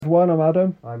Everyone, I'm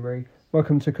Adam. I'm Reece.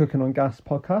 Welcome to Cooking on Gas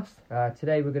podcast.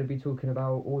 Today we're going to be talking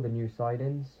about all the new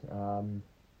signings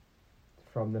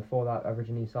from the four that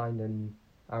originally signed, and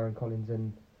Aaron Collins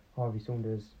and Harvey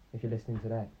Saunders, if you're listening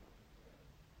today.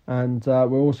 And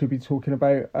we'll also be talking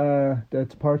about the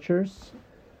departures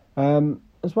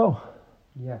as well.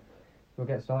 Yeah, we'll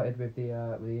get started with the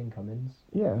incomings.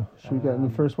 Yeah, should we get in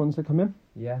the first ones that come in?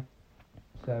 Yeah.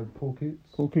 So Paul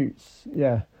Coots. Paul Coots,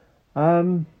 yeah.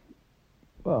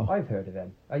 Well, I've heard of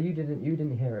him. You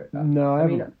didn't hear it. No, I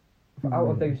mean, haven't. out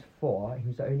of those four, he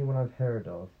was the only one I've heard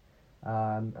of.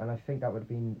 And I think that would have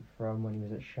been from when he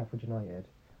was at Sheffield United.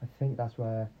 I think that's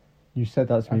where. You said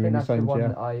that to me when you signed,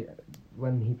 yeah.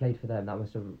 When he played for them, that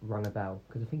must have rung a bell,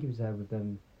 because I think he was there with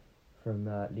them from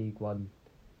League One,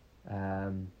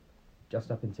 just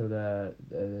up until the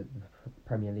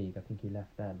Premier League. I think he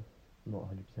left then. I'm not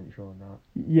 100% sure on that.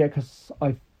 Yeah, because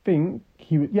I think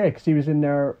he was. Yeah, because he was in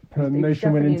their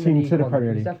promotion-winning team to the Premier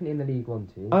League. He's definitely in the League One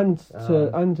team. And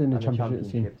in the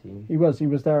Championship team. He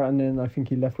was there, and then I think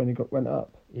he left when he went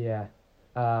up. Yeah,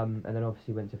 and then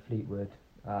obviously went to Fleetwood.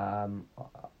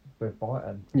 With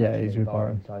Barton. Yeah, he's with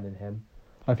Barton. Signing him.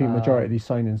 I think majority of these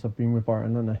signings have been with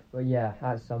Barton, haven't they? Well, yeah,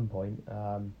 at some point,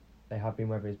 they have been,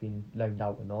 whether it's been loaned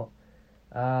out or not.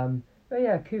 But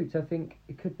yeah, Coots, I think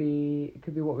it could be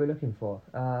what we're looking for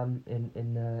in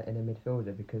a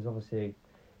midfielder, because obviously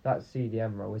that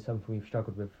CDM role is something we've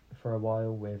struggled with for a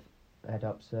while with Ed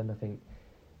Upson. I think,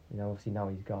 obviously now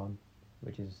he's gone,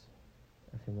 which is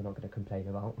a thing we're not going to complain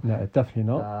about. No, definitely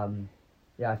not.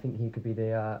 Yeah, I think he could be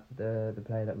the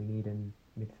player that we need in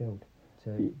midfield.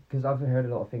 Because I've heard a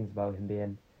lot of things about him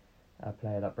being a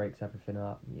player that breaks everything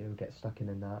up, gets stuck in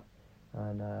that,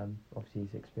 and obviously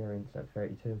he's experienced at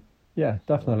 32. Yeah,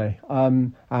 definitely.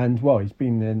 And well, he's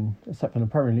been in, except for the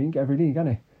Premier League, every league,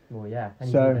 hasn't he? Well, yeah, and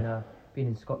he's been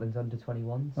in Scotland's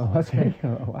under-21s. Oh, has he?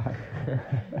 Oh, wow.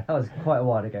 That was quite a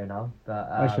while ago now, but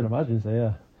I should imagine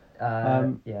so.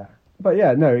 Yeah. Yeah. But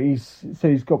yeah, no,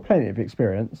 he's got plenty of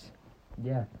experience.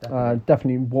 Yeah, definitely.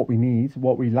 Definitely what we need,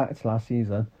 what we lacked last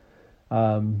season,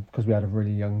 because we had a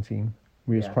really young team.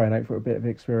 We was crying out for a bit of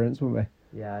experience, weren't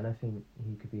we? Yeah, and I think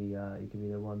he could be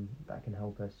the one that can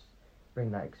help us bring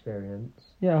that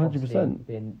experience. Yeah, 100%.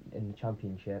 Being in the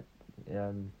Championship,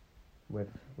 with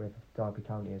Derby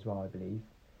County as well, I believe.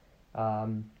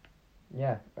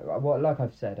 Yeah, like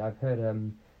I've said, I've heard a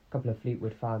couple of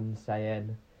Fleetwood fans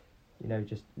saying,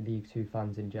 just League Two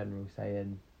fans in general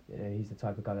saying, he's the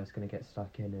type of guy that's going to get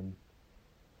stuck in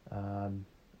and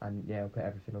he'll put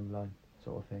everything on the line,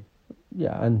 sort of thing.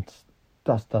 Yeah, and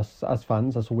that's as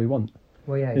fans, that's all we want.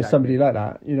 Well, yeah, exactly. Is somebody like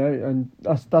that, and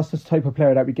that's the type of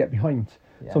player that we get behind.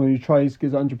 Yeah. Someone who tries,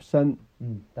 gives 100%,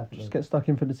 definitely. Just get stuck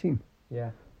in for the team. Yeah.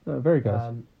 No, very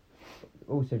good.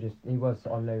 Also, he was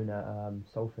on loan at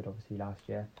Salford, obviously, last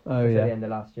year. Oh, yeah. At the end of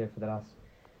last year for the last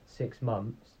 6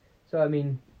 months. So, I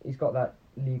mean, he's got that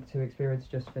League Two experience,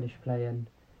 just finished playing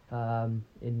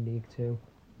in League Two.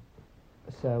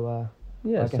 So, I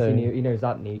guess he knows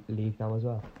that league now as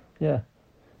well. Yeah.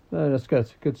 No, that's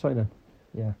good. Good signing.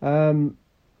 Yeah.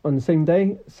 On the same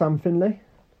day, Sam Finlay.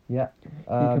 Yeah. He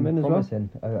come in as promising,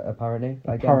 well? apparently.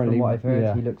 Again, from what I've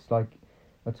heard, he looks like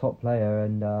a top player,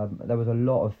 and there was a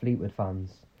lot of Fleetwood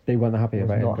fans. They weren't happy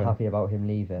about him. Not happy about him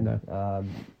leaving. No.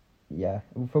 Yeah.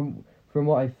 From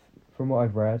what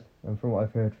I've read and from what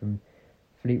I've heard from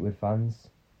Fleetwood fans,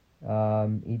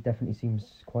 he definitely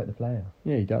seems quite the player.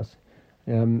 Yeah, he does.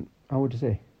 How old is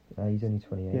he? He's only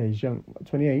 28. Yeah, he's young.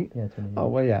 28? Yeah, 28. Oh,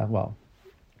 well, yeah, well.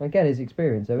 Again, his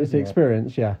experience, though, isn't it? His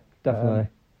experience, yeah, definitely.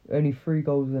 Only 3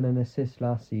 goals and an assist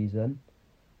last season.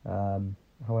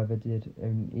 However,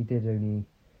 he did only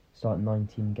start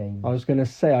 19 games. I was going to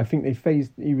say, I think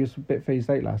he was a bit phased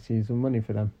out last season, wasn't he,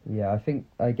 for them? Yeah, I think,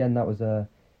 again, that was I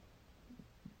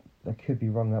could be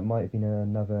wrong, that might have been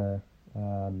another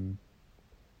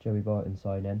Joey Barton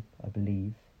signing, I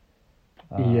believe.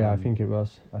 Yeah, I think it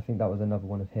was. I think that was another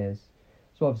one of his.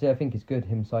 So obviously I think it's good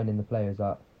him signing the players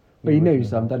that... But he knows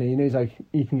them, doesn't he? He knows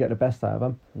he can get the best out of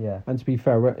them. Yeah. And to be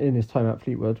fair, in his time at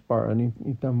Fleetwood, Barton,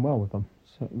 he's done well with them.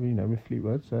 So, with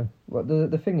Fleetwood, so... Well,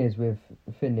 the thing is with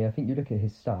Finlay, I think you look at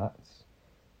his stats,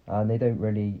 and they don't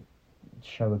really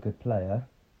show a good player.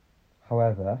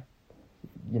 However,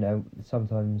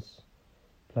 sometimes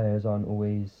players aren't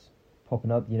always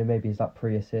popping up. Maybe it's that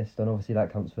pre-assist, and obviously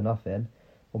that counts for nothing.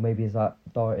 Or maybe it's that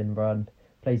darting run,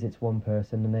 plays it to one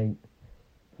person, and they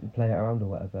play it around or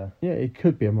whatever. Yeah, it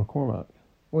could be a McCormack.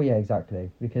 Well, yeah, exactly.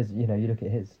 Because, you look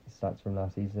at his stats from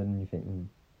last season and you think,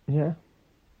 Yeah.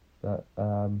 But,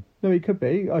 no, he could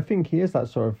be. I think he is that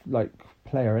sort of,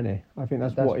 player, isn't he? I think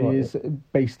that's what he is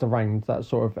based around, that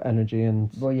sort of energy and...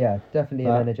 Well, yeah, definitely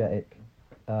an energetic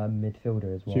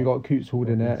midfielder as well. So you got Coots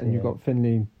holding What it, and you yeah. got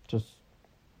Finley just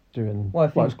doing. Well, I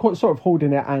think it's quite sort of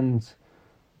holding it and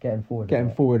getting forward.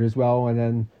 getting forward as well, and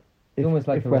then It's almost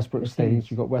like if Westbrook stays,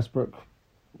 seems- you got Westbrook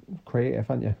creative,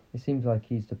 haven't you? It seems like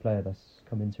he's the player that's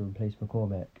coming to replace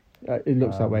McCormick. It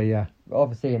looks that way, yeah.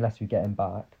 Obviously, unless we get him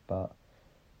back, but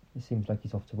it seems like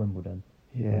he's off to Wimbledon,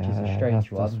 Yeah, which is a strange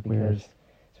that's one weird. because,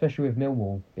 especially with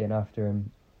Millwall being after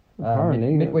him,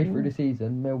 Apparently, midway through the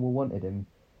season, Millwall wanted him,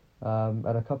 and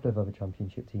a couple of other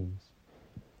Championship teams.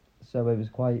 So it's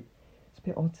a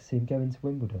bit odd to see him going to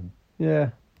Wimbledon. Yeah,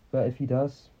 But if he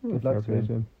does, good fair luck to play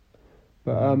him.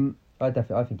 But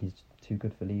I think he's too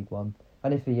good for League One.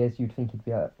 And if he is, you'd think he'd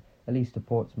be at least a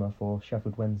Portsmouth or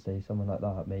Sheffield Wednesday, someone like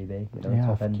that, maybe. You know, yeah,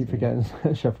 top I end keep team.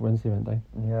 forgetting Sheffield Wednesday, don't they?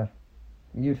 Yeah,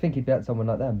 you'd think he'd be at someone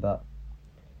like them, but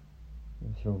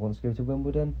if he wants to go to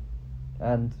Wimbledon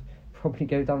and probably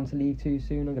go down to League Two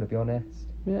soon, I'm going to be honest.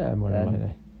 Yeah, more than Then-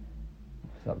 likely.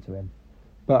 It's up to him.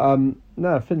 But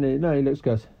no, Finley, no, he looks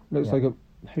good. Looks Yeah. like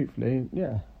hopefully,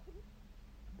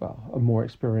 a more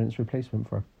experienced replacement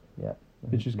for him, Yeah,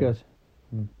 which is good.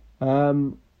 Mm.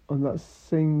 On that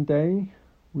same day,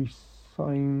 we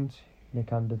signed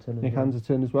Nick Anderton. as Nick well.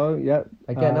 Anderton as well. Yeah.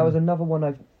 Again, that was another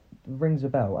one rings a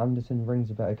bell. Anderton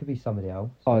rings a bell. It could be somebody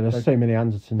else. Oh, there's so many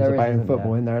Andertons There about in isn't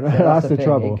football, there? in there. So That's the thing.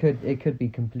 trouble. It could be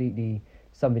completely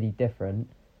somebody different,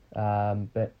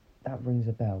 but that rings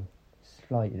a bell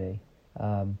slightly.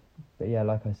 But yeah,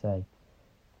 like I say,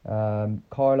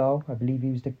 Carlisle, I believe he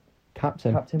was the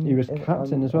Captain. He was Captain,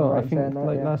 captain as I'm well. right I in think saying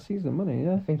that, yeah. last season, wasn't he?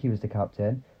 I Yeah. think he was the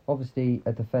captain. Obviously,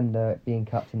 a defender being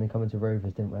captain and coming to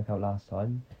Rovers didn't work out last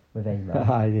time with Aimer.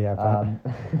 Yeah.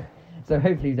 But So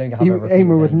hopefully you don't have a repeat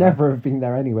Aimer of would Aimer. never have been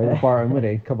there anyway with Barton, would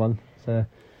he? Come on. So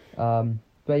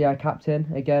But yeah, captain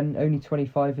again, only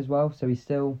 25 as well, so he's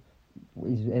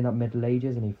in that middle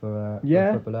ages, isn't he, for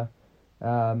a footballer?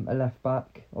 A left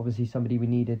back, obviously somebody we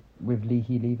needed with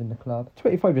Leahy leaving the club.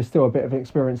 25 is still a bit of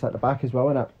experience at the back as well,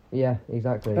 isn't it? Yeah,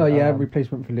 exactly. Oh yeah,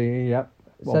 replacement for Lee. Yeah.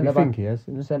 Well, we Centre-back- think he is.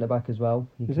 Isn't he? Centre back as well.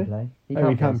 He Is can he? play. He Oh,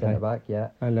 he can can play play. centre back. Yeah.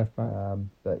 And left back.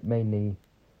 But mainly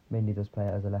does play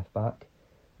it as a left back.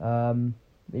 But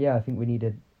yeah, I think we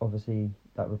needed obviously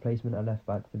that replacement at left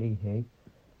back for Leahy.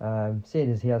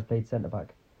 Seeing as he has played centre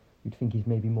back, you'd think he's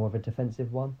maybe more of a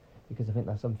defensive one, because I think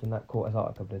that's something that caught us out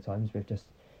a couple of times with just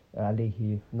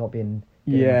Leahy not being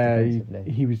good enough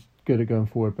defensively. he was good at going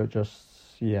forward, but just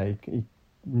he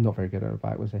not very good at the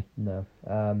back, was he? No.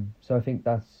 So I think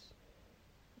that's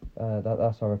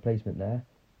our replacement there.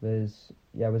 Was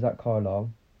that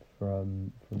Carlisle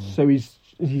from So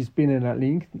he's been in that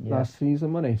league Yeah. last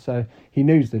season, wasn't he? So he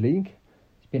knows the league.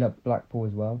 He's been at Blackpool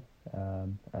as well,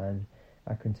 and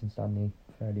Accrington Stanley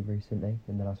fairly recently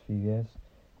in the last few years.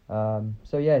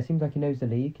 So yeah, it seems like he knows the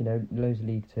league. Knows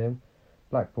League Two.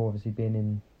 Blackpool obviously being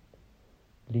in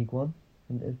League One,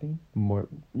 wouldn't it have been? More,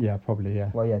 yeah, probably, yeah.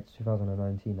 Well, yeah,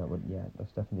 2019.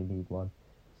 That's definitely League One.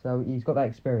 So he's got that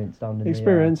experience down in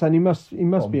Experience, and he must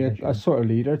be a division. sort of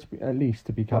leader to be, at least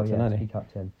to be captain, to hasn't be he?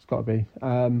 captain. It's got to be.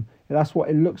 That's what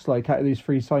it looks like out of these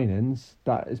three signings.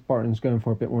 That is Barton's going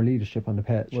for a bit more leadership on the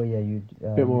pitch. Well, yeah, you'd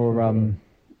a bit more.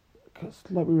 Cause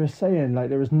like we were saying, like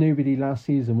there was nobody last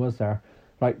season, was there?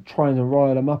 Like trying to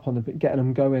rile them up on getting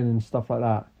them going and stuff like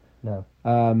that. No.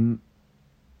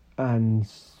 And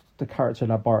the character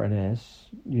that Barton is,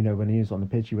 when he is on the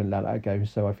pitch, he wouldn't let that go.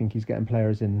 So I think he's getting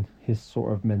players in his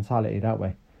sort of mentality that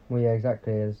way. Well, yeah,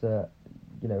 exactly. As I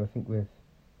think with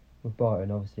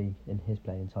Barton, obviously in his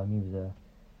playing time,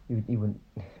 he wouldn't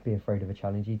be afraid of a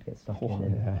challenge. He'd get stuck in,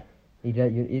 and Yeah.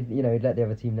 he'd let the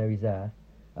other team know he's there.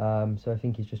 So I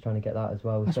think he's just trying to get that as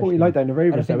well. That's what we like down the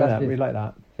Rovers, though, think isn't that's it? We like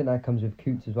that. I think that comes with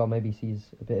Coots as well. Maybe he sees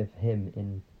a bit of him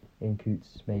in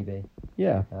Coots, maybe.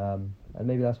 Yeah. And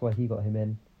maybe that's why he got him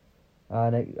in.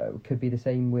 And it could be the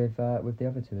same with the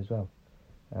other two as well.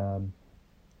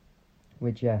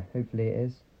 Which, yeah, hopefully it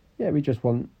is. Yeah, we just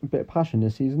want a bit of passion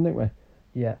this season, don't we?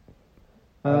 Yeah.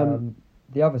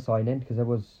 The other signing, because there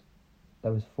was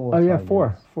four. Oh yeah, signings.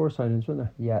 four signings, weren't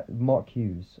there? Yeah, Mark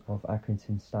Hughes of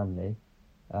Accrington Stanley.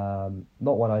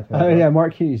 Not one I've heard. Oh of, yeah,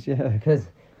 Mark Hughes. Yeah. because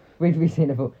we've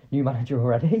seen a new manager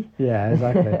already. Yeah,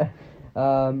 exactly.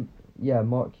 Yeah,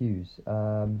 Mark Hughes.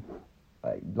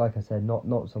 Like I said,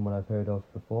 not someone I've heard of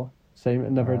before. Same,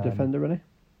 another Um, defender, really.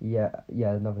 Yeah,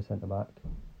 another centre back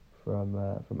from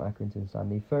Accrington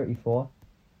Stanley. 34,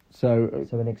 So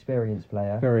so an experienced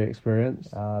player. very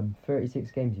experienced.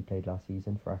 36 games he played last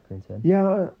season for Accrington.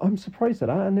 Yeah, I'm surprised at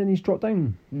that. And then he's dropped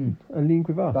down a league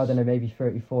with us. But I don't know, maybe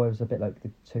 34 was a bit like the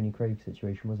Tony Craig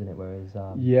situation, wasn't it? Whereas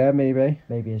Yeah, maybe.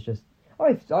 maybe it's just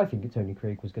I think Tony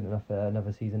Craig was good enough for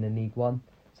another season in League One.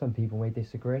 Some people may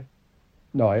disagree.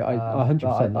 No, I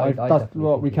 100%. I That's definitely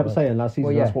what think we he kept would. saying last season.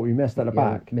 Well, yeah. That's what we missed at the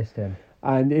Yeah, back. we missed him.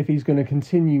 And if he's going to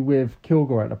continue with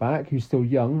Kilgore at the back, who's still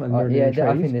young and learning Yeah, the I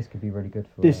think trade, this could be really good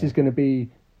for. this is going to be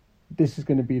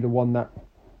the one that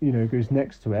goes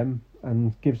next to him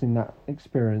and gives him that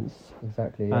experience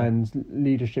exactly. Yeah. and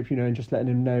leadership. And just letting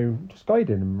him know, just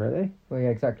guiding him really. Well, yeah,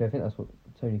 exactly. I think that's what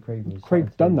Tony Craig was.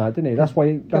 Craig done that, didn't he? That's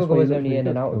why. Kilgore was he only looked in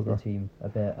and out really of good, the team a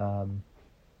bit, and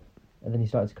then he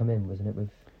started to come in, wasn't it, with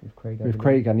Craig? I with believe?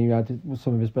 Craig, and he had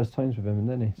some of his best times with him,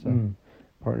 didn't he? So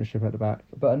partnership at the back.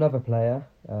 But another player,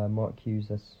 Mark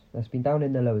Hughes, that's been down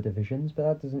in the lower divisions, but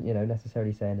that doesn't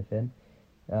necessarily say anything.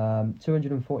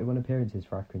 241 appearances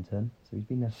for Accrington, so he's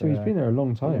been there. So he's been there a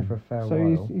long time. Been there for a fair so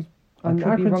while. he's I could be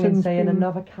wrong in Accrington's saying been-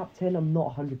 another captain. I'm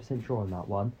not 100% sure on that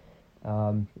one.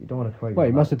 You don't want to quote. Well, me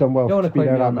he on must that. have done well Don't to want to be quote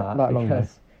there me on that that long. though.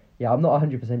 because yeah, I'm not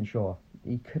 100% sure.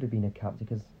 He could have been a captain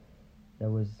because there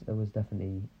was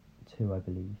definitely two, I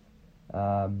believe.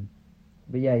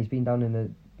 But yeah, he's been down in the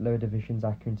lower divisions,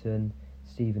 Accrington,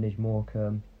 Stevenage,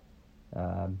 Morecambe.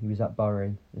 He was at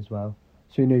Bury as well.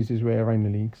 So he knows his way around the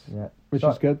leagues, Yeah, which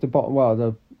is good. The bottom,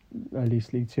 the at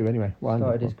least League Two anyway. Well,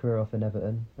 started his career off in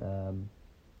Everton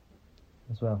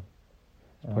as well.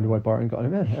 Probably why Barton got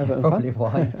him in. Everton Probably fan.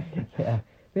 why. Yeah,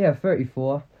 but yeah,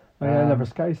 34. Oh, yeah, never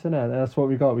Skyce, isn't it? That's what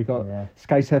we got. We got Yeah,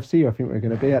 Skyce FC. I think we're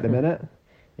going to be at the minute,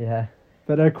 yeah.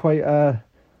 but they're quite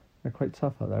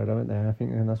tough out there, aren't they? I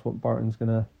think, and that's what Barton's going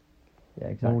to Yeah,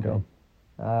 mould exactly.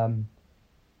 on.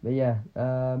 But yeah,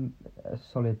 a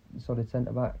solid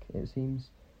centre back. It seems.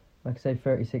 Like I say,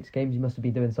 36 games. You must have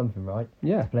been doing something right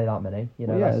Yeah, to play that many.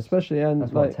 Well, yeah, especially and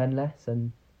that's like about 10 less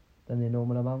than the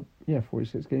normal amount.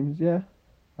 46 games. Yeah,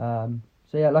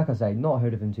 So yeah, like I say, not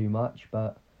heard of him too much,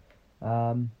 but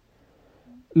a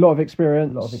lot of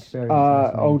experience. that's the main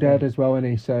Old Ed thing. as well, isn't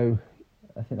he? So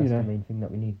I think that's the main thing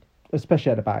that we need.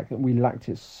 especially at the back, we lacked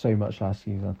it so much last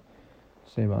season,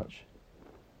 so much.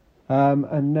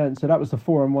 And then so that was the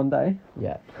 4 in one day.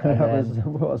 Yeah. That And was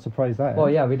then- what a surprise that. well,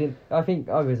 is. yeah, we did. I think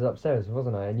I was upstairs,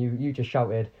 wasn't I? And you just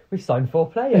shouted, "We've signed 4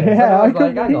 players." And Yeah, I I was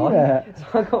like, couldn't "Hang on." believe it.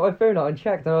 So I got my phone out and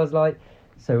checked, and I was like,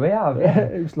 "So we have Yeah,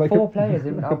 it was like 4 players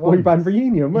in a at boy band once."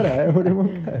 reunion, wasn't it? All in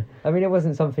one go. I mean, it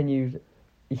wasn't something you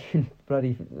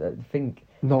bloody think.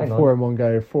 Not Hang 4 in one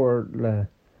go. 4.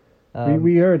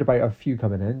 We heard about a few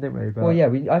coming in, didn't we? But Well, yeah,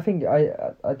 I think I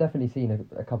definitely seen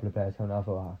a couple of players coming. I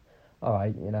thought, all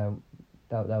right,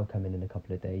 they'll come in a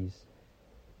couple of days.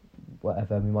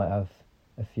 Whatever, we might have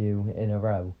a few in a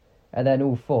row, and then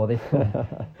all 4. They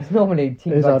it's normally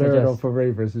teams It's like to unheard of just. for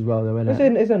Rovers as well, though, isn't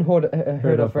it? It's unheard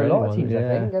of for a lot of anyone, teams.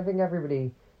 yeah. I think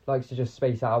everybody likes to just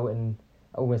space out and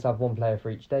almost have one player for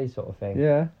each day, sort of thing.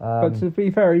 Yeah, but to be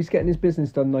fair, he's getting his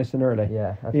business done nice and early.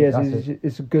 Yeah, I think He is. that's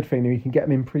It's a good thing that we can get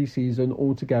him in pre-season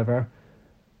all together,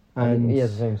 and he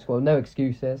has his own squad. No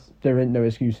excuses. there ain't no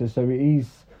excuses. So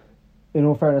he's, in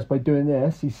all fairness, by doing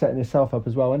this, he's setting himself up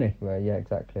as well, isn't he? Well, yeah,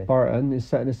 exactly. Barton is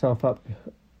setting himself up.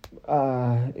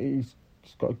 He's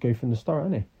just got to go from the start,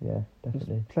 hasn't he? Yeah,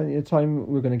 definitely. There's plenty of time.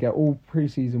 We're going to get all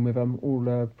pre-season with him,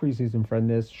 all pre-season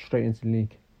friendlies straight into the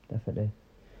league. Definitely.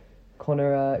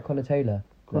 Connor Taylor.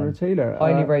 Connor Taylor,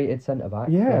 Highly rated centre back.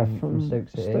 yeah, from Stoke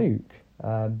City.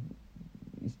 Stoke.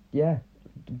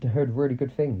 Heard really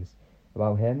good things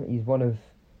about him. He's one of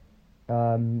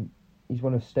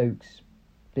Stoke's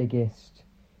biggest,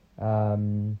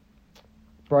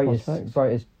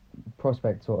 brightest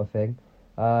prospect sort of thing.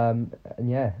 And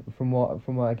yeah, from what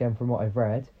I've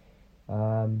read,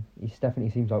 he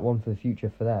definitely seems like one for the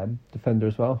future for them. Defender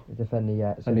as well. Defender,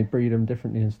 yeah. So And they breed them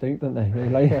differently in Stoke, don't they? They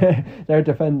like they're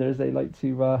defenders. They like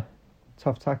to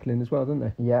tough tackling as well, don't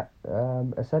they? yeah,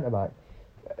 a centre back.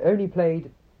 Only played.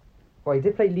 Well, he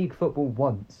did play league football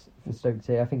once for Stoke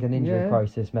City. I think an injury Yeah.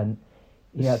 crisis meant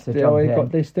he had to Still, jump in.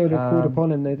 they still did called Um,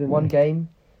 upon him. They didn't. One game,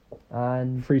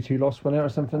 and 3-2 loss, went out or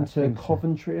something I to think so.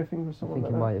 Coventry, I think, or I something think like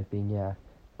it that. might have been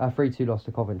 3-2 loss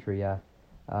to Coventry. Yeah,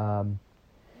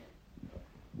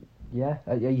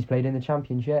 he's played in the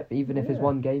Championship. Even if it's Yeah.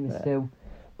 one game, it's Yeah. still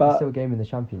But a game in the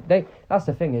Championship. That's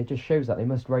the thing. It just shows that they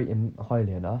must rate him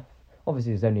highly enough.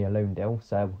 Obviously, it's only a loan deal,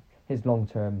 so his long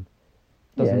term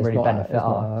doesn't it's really not- benefit it's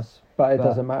not us. But it But-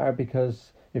 doesn't matter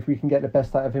because if we can get the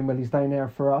best out of him while he's down there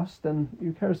for us, then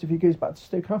who cares if he goes back to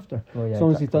Stoke after? Well, yeah, as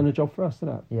long as he's exactly. done a job for us, isn't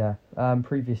it? Yeah.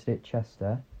 Previously at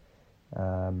Chester,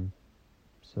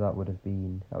 so that would have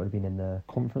been in the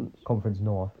Conference.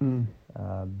 North. Mm.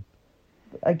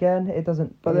 Again, it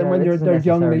doesn't. But then when it doesn't they're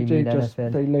young, necessarily they mean just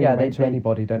anything. loan Yeah, him out to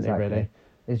anybody, don't exactly. they? Really,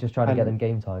 It's just trying to get And- them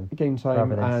game time. game time,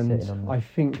 Rather than and sitting on the- I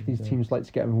think these teams like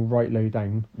to get them right low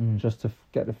down just to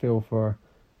get the feel for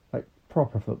like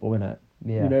proper football, innit?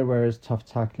 Yeah. Whereas tough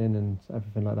tackling and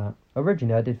everything like that.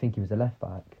 Originally, I did think he was a left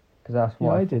back. because that's Yeah,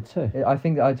 what I did too. I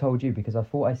think that I told you because I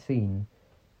thought I seen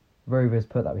Rovers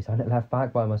put that we signed at left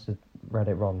back, but I must have read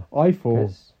it wrong. I thought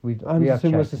Because we have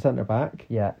Anderson was checked. the centre back,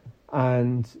 Yeah,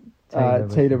 and Taylor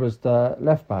Taylor was was the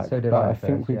left back. So did but I I at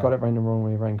think first, we yeah. got it round the wrong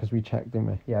way round because we checked, didn't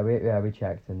we? we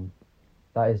checked, and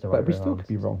that is the right But we way still around. could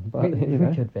be wrong. But We you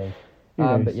know, could be. who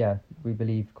knows? But yeah, we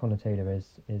believe Connor Taylor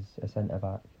is a centre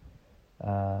back,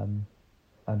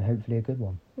 and hopefully a good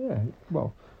one. Yeah,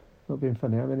 well, not being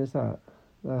funny. I mean, is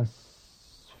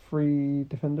that's 3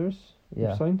 defenders we've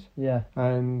Yeah, signed, yeah.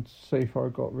 and so far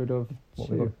got rid of What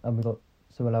 2. we got, and we got.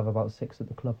 So we'll have about 6 at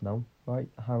the club now, right?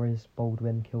 Harris,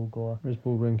 Baldwin, Kilgore, There's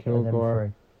Baldwin, and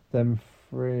Kilgore, then them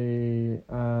 3,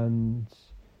 and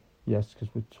yes, because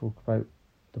we'll talk about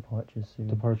 3 departures soon.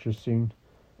 departures soon.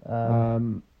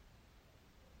 Um,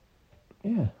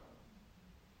 Yeah,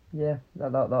 yeah,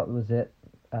 that was it.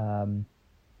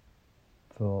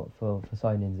 For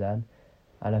signings then,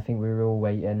 and I think we were all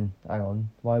waiting. Hang on,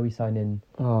 why are we signing?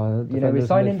 oh, You know, we're defenders,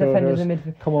 signing defenders midfielders. and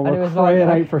midfield. Come on, and it we're was crying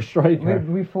like- out for a striker.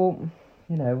 We thought,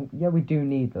 you know, yeah, we do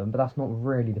need them, but that's not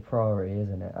really the priority,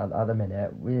 isn't it? At the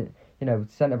minute,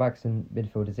 centre backs and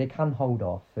midfielders, they can hold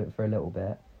off for a little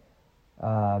bit.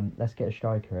 Let's get a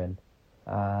striker in,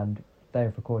 and day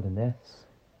of recording this,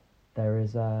 there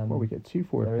is Well, we get 2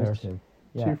 forward there players. is 2.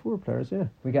 2 Yeah, forward players, yeah.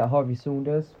 we get Harvey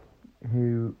Saunders,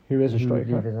 who Who is a we believe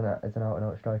striker? is an out and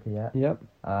out striker, yeah, Yep.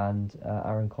 and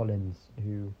Aaron Collins,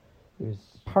 who's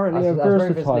Apparently as a Rovers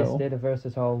versatile. listed, a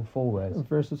versatile forward. A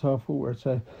versatile forward,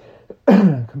 so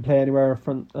can play anywhere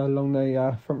along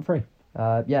the front 3.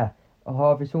 Yeah,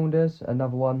 Harvey Saunders,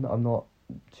 another one I'm not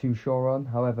too sure on.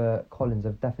 However, Collins,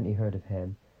 I've definitely heard of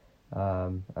him,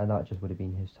 and that just would have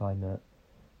been his time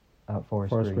at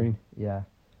Forest Green. Yeah.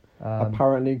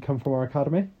 Apparently come from our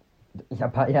academy.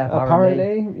 Apparently,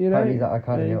 Apparently, you know, apparently that I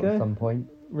kind there you of go. at some point.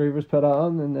 Rovers put that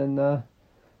on, and then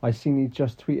I seen he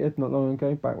just tweeted not long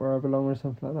ago, back where I belong or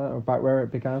something like that, or back where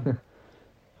it began.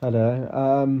 I don't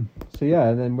know. So yeah,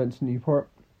 and then went to Newport.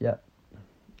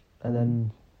 And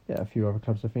then Yeah, a few other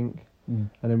clubs, I think. Mm.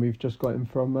 And then we've just got him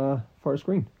from Forest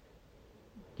Green.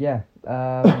 yeah,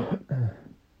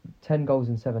 10 goals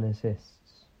and 7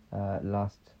 assists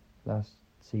last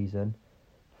season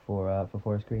for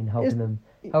Forest Green, helping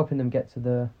them get to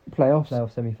the Playoffs.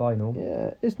 playoff semi-final,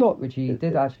 Yeah, it's not. which he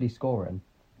did actually score in.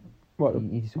 What?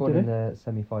 He scored did in he? the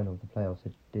semi-final of the playoffs.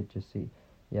 I did just see,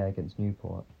 against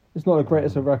Newport. It's not the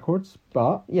greatest of records,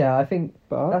 but Yeah, I think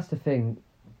that's the thing.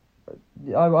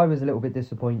 I was a little bit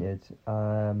disappointed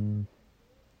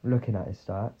looking at his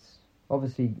stats.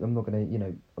 Obviously, I'm not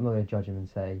gonna judge him and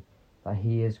say that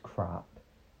he is crap.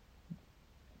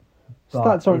 But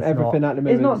stats aren't it's everything not, at the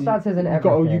moment. It's not stats isn't You've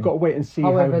got everything. to wait and see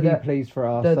However, how he the- plays for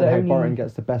us the and how only- Barton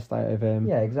gets the best out of him.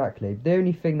 Yeah, exactly. The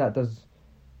only thing that does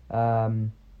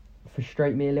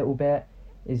frustrate me a little bit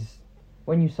is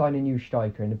when you sign a new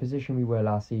striker in the position we were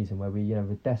last season, where we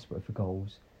were desperate for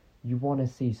goals. You want to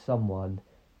see someone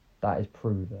that is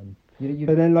proven.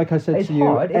 But then, like I said It's to you,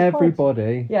 hard, it's hard.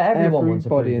 everybody, Yeah, everyone wants a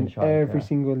everybody proven in striker. every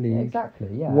single league Exactly.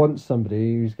 Yeah. wants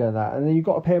somebody who's got that, and then you've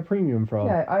got to pay a premium for.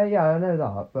 Yeah, I know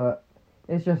that, but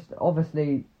it's just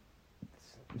obviously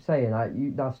saying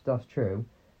that that's true.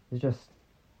 It's just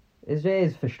it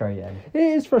is frustrating. It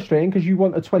is frustrating because you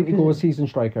want a 20-goal a season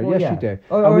striker. Well, yes, yeah. you do.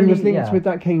 Or and we at was least- linked yeah. with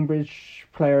that Cambridge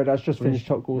player that's just Which- finished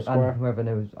top goal scorer. And whoever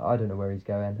knows, I don't know where he's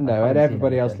going. I No, haven't and seen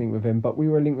everybody else anything. linked with him, but we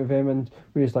were linked with him, and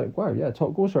we was like, wow, yeah,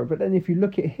 top goal scorer. But then if you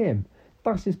look at him,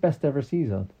 that's his best ever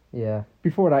season. Yeah,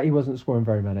 Before that, he wasn't scoring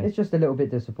very many. it's just a little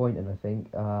bit disappointing, I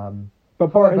think.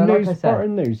 But Barton However, like knows. I said-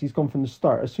 Barton knows he's gone from the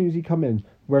start. As soon as he come in,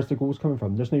 where's the goals coming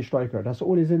from? There's no striker. That's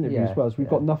all his interviews Yeah, was. We've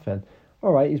got nothing.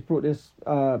 All right, he's brought this.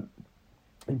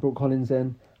 He brought Collins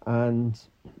in, and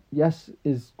yes,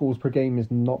 his goals per game is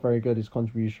not very good. His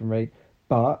contribution rate,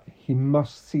 but he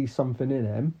must see something in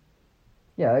him.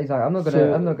 Yeah, exactly.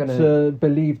 I'm not gonna. to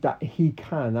believe that he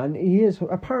can, and he is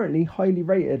apparently highly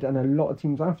rated, and a lot of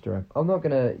teams after him. I'm not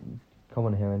gonna come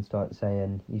on here and start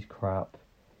saying he's crap.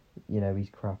 He's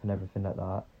crap and everything like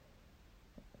that.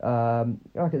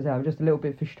 Like I say, I'm just a little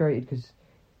bit frustrated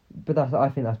but I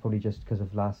think that's probably just because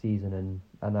of last season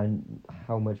and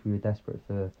how much we were desperate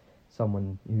for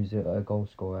someone who's a goal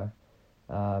scorer.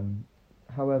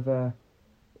 However,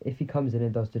 if he comes in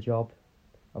and does the job,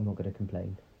 I'm not going to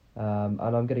complain. And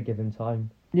I'm going to give him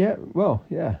time. Yeah, well,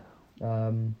 yeah.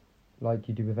 Like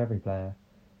you do with every player.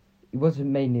 He wasn't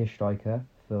mainly a striker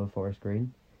for Forest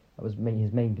Green. That was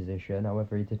his main position.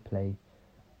 However, he did play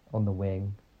on the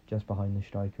wing, just behind the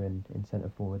striker in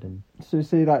centre forward. And So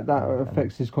see that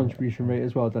affects his contribution rate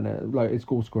as well, doesn't it? Like his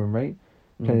goal scoring rate,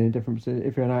 playing in a different position.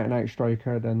 If you're an out and out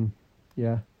striker, then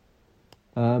yeah.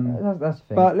 That's the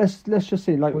thing. But let's just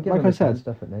see. Like We'll give like him I a said, chance,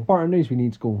 definitely. Barton knows we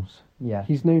need goals. Yeah.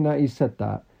 He's known that. He's said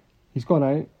that. He's gone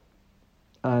out,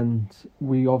 and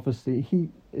we obviously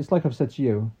It's like I've said to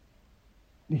you.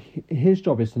 His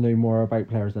job is to know more about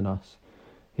players than us.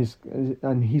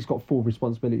 And he's got full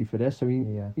responsibility for this. So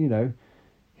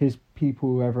his people,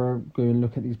 whoever, go and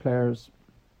look at these players,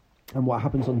 and what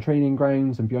happens on training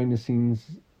grounds and behind the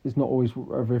scenes is not always a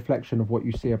reflection of what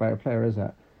you see about a player, is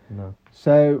it? No.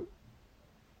 So,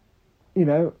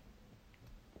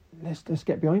 let's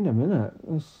get behind him,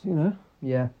 innit?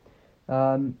 Yeah.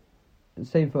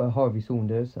 Same for Harvey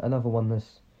Saunders, another one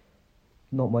that's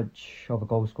not much of a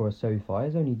goal scorer so far.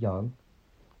 He's only young.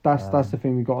 That's the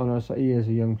thing we got on our side. He is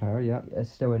a young player, yeah.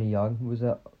 Still only young. He was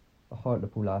at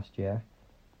Hartlepool last year.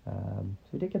 So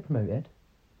he did get promoted.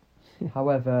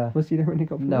 However... Was he there when he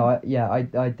got promoted? No,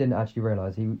 I didn't actually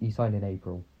realise. He signed in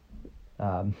April.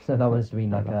 So that must have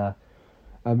been like a...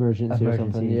 Emergency or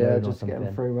something. Yeah, just get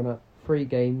him through, wasn't it? 3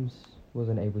 games,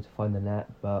 wasn't able to find the net,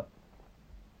 but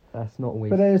that's not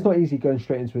always... But then it's not easy going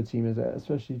straight into a team, is it?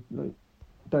 Especially like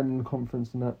down in the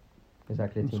conference and that.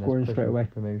 Exactly, a team scoring that's straight away.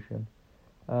 Promotion.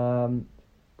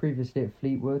 Previously at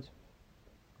Fleetwood,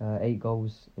 8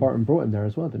 goals. Barton brought him there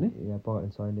as well, didn't he? Yeah,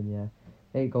 Barton signed him, yeah.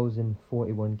 8 goals in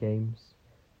 41 games.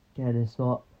 Again, it's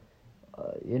not,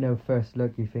 first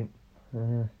look you think,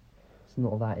 it's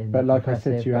not that impressive. But like I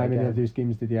said to you, how many of those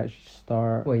games did he actually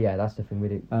start? Well, yeah, that's the thing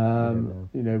with it. We don't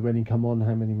know. When he come on,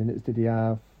 how many minutes did he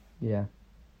have? Yeah,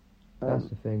 that's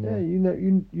the thing. Yeah, Yeah,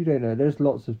 you don't know. There's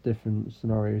lots of different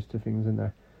scenarios to things in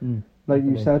there. Like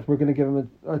definitely. you said, we're going to give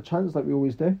him a chance, like we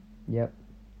always do. Yep.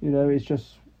 It's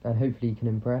just... And hopefully he can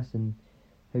impress, and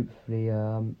hopefully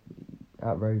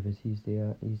at Rovers he's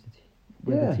the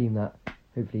team that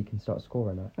hopefully he can start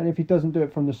scoring at. And if he doesn't do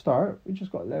it from the start, we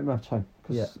just got to let him have time.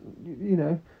 Because,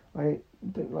 I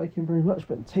don't like him very much,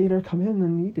 but Taylor come in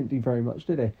and he didn't do very much,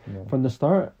 did he? No. From the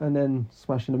start, and then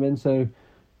smashing them in. So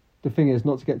the thing is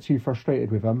not to get too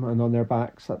frustrated with them and on their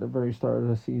backs at the very start of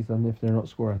the season if they're not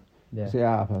scoring. Yeah. Because it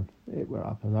happen. It will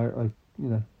happen.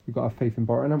 We've got to have faith in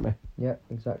Barton, haven't we? Yeah,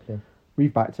 exactly.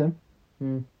 We've backed him.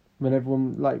 When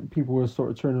everyone, people were sort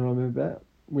of turning on him a bit,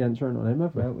 we hadn't turned on him,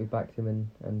 have we? No, we backed him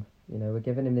and we're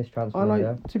giving him this transfer. I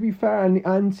like, to be fair,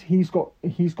 and he's got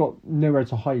nowhere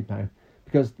to hide now.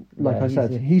 Because, like I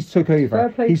said, he's took over.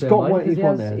 He's got what he's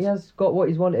wanted. He has got what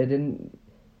he's wanted, and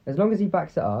as long as he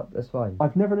backs it up, that's fine.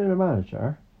 I've never known a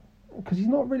manager, because he's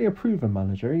not really a proven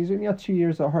manager. He's only had 2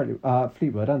 years at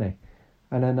Fleetwood, hasn't he?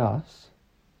 And then us,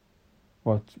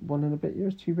 1 and a bit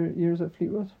years, 2 years at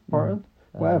Fleetwood, Barton,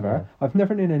 whatever. Yeah. I've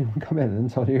never known anyone come in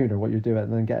and tell you what you're doing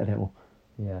and then get it all.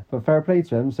 Yeah. But fair play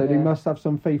to him, so they must have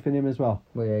some faith in him as well.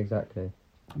 Well, yeah, exactly.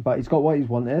 But he's got what he's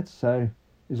wanted, so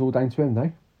it's all down to him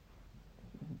now.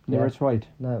 Never tried.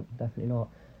 No, definitely not.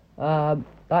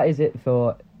 That is it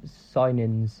for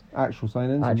signings. Actual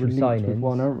signings. Actual signings. With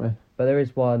one, aren't we? But there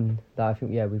is one that I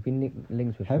think, we've been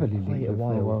linked with heavily for quite a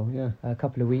while. For a while, yeah. A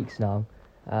couple of weeks now.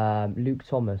 Luke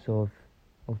Thomas of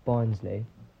Barnsley.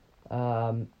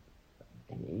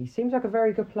 He seems like a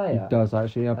very good player. He does,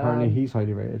 actually. Apparently he's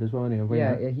highly rated as well, isn't he?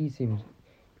 Yeah, he seems,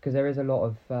 because there is a lot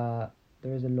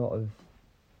of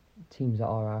teams that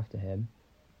are after him.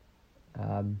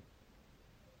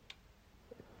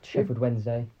 Sheffield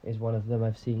Wednesday is one of them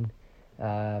I've seen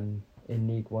in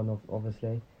League One,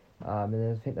 obviously.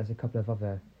 And I think there's a couple of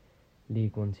other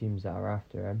League One teams that are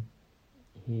after him.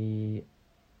 He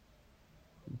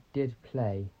did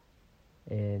play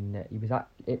he was at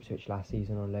Ipswich last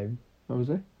season on loan. Oh, was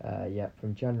he? Yeah,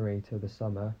 from January till the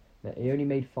summer. He only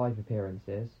made 5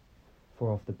 appearances,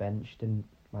 4 off the bench, didn't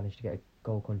manage to get a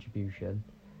goal contribution.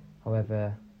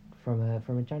 However, from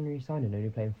a January signing, only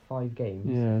playing 5 games.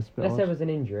 Yeah, it's a bit Unless odd. there was an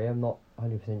injury, I'm not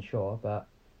 100% sure, but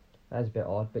that's a bit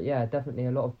odd. But yeah, definitely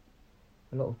a lot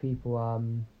of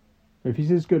people. If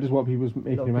he's as good as what people was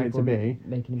making him out to be,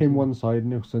 him one side,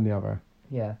 Nilsson the other.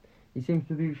 Yeah, he seems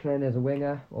to be playing as a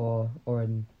winger or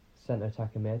in centre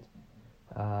attacker mid.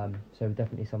 So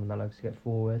definitely someone that likes to get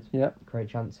forward, create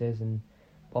chances and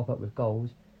pop up with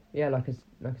goals. Yeah, like I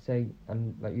say,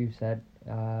 and like you said,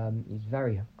 he's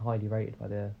very highly rated by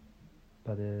the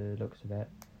looks of it.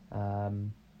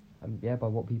 And by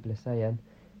what people are saying.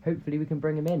 Hopefully we can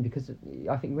bring him in, because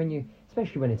I think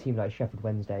especially when a team like Sheffield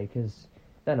Wednesday, because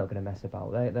they're not going to mess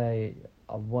about. They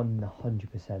are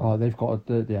 100%. Oh, they've got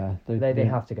They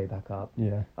have to go back up.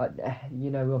 Yeah.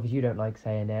 Obviously you don't like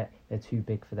saying it. They're too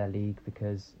big for their league,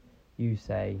 because you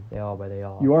say they are where they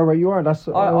are. You are where you are. That's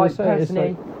what I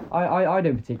personally, I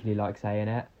don't particularly like saying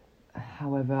it.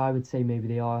 However, I would say maybe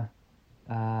they are.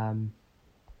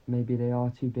 Maybe they are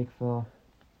too big for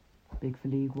big for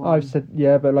League One. I've said,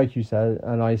 yeah, but like you said,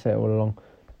 and I say it all along,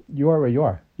 you are where you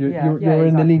are. You're Yeah,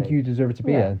 in the league exactly. you deserve to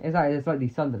be in. Exactly. It's like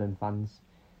these Sunderland fans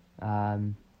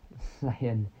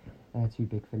saying they're too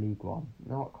big for League One.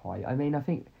 Not quite. I mean, I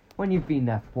think when you've been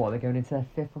there for they're going into their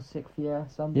 5th or 6th year,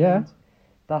 something. Yeah.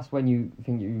 That's when you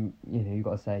think you've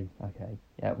got to say, okay,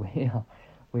 yeah,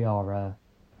 we are a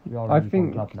I League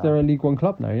think One club now. they're a League One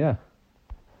club now, yeah.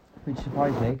 Which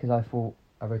surprised me because I thought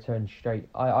a return straight.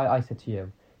 I said to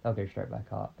you, they'll go straight back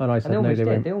up. And I said they no, almost they did.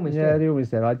 won't. They almost yeah, did. they always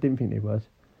did. I didn't think they would.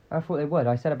 I thought they would.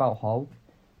 I said about Hull,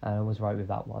 and I was right with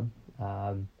that one.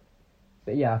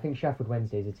 But yeah, I think Sheffield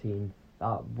Wednesday is a team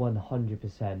that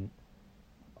 100%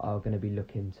 are going to be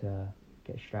looking to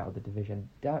get straight out of the division.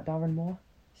 Darren Moore,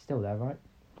 he's still there, right?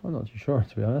 I'm not too sure,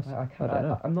 to be honest. I don't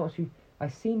know. I'm not sure. I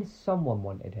seen someone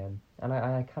wanted him, and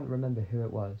I can't remember who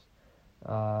it was.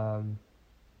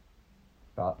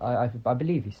 But I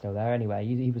believe he's still there anyway.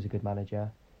 He was a good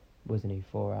manager, wasn't he,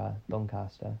 for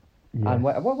Doncaster? Yes. And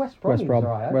West Brom. West Brom. Was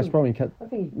alright. West Brom, he kept, I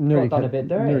think he nearly got done kept, a bit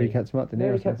dirty. nearly kept him up, didn't he?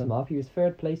 Nearly or kept him something? up. He was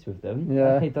 3rd place with them.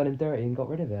 Yeah. They done him dirty and got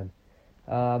rid of him.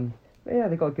 But yeah,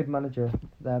 they got a good manager.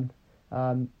 Them.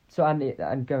 And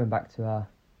going back to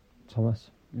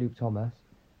Thomas. Luke Thomas.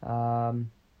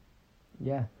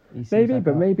 Yeah. he seems Maybe, like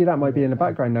but a- maybe that might be in the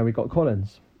background now. We've got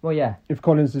Collins. Well, yeah. If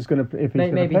Collins is going to, if he's going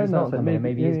to Maybe play, he's that's not it. coming.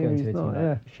 Maybe he's going to a he's team not,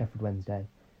 like Sheffield Wednesday.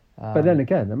 But then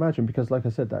again, imagine, because like I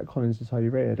said, that Collins is highly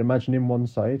rated. Imagine him one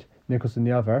side, Nicholson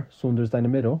the other, Saunders down the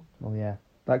middle. Oh yeah.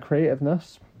 That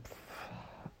creativeness.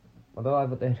 Although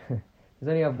there's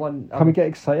only one. Can we get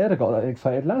excited? I got that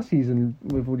excited last season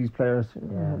with all these players.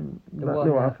 Yeah. The That one,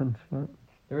 knew what happened. Right?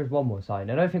 There is one more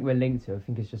sign. I don't think we're linked to. I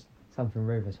think it's just something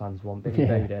Rovers fans want. Billy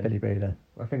Yeah, Bowden. Billy Bowden.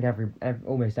 I think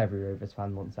almost every Rovers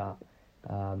fan wants that.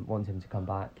 Wants him to come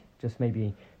back. Just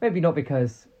maybe not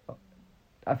because.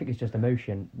 I think it's just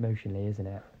emotionally, isn't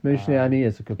it? Emotionally, and he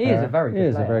is a good he player. is a very good He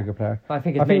is player. a very good player. I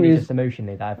think it's I think mainly we just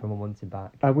emotionally that everyone wants him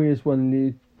back. And we is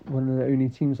one of the only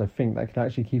teams I think that can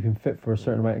actually keep him fit for a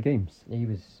certain amount of games. He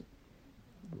was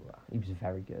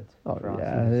very good. Oh, for us.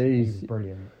 yeah, he was he's-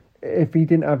 brilliant. If he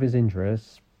didn't have his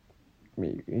injuries,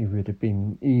 he would have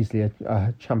been easily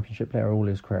a championship player all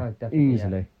his career. Oh, definitely, yeah.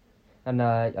 Easily. And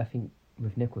I think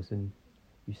with Nicholson,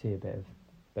 you see a bit of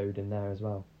Bowden there as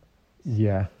well.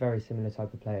 Yeah. Very similar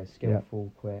type of player,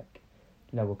 skillful, quick,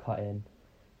 will cut in.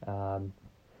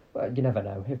 But you never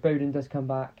know. If Bowden does come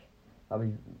back, that'll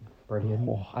be brilliant.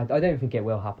 Oh. I don't think it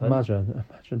will happen. Imagine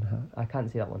that. I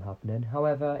can't see that one happening.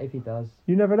 However, if he does,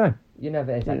 You never know. you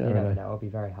never never know. know. I'll be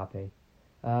very happy.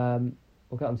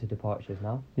 We'll get on to departures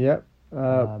now. Yep.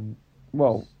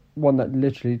 Well, s- one that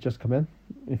literally just come in.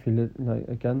 If you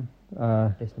again,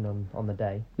 listening on the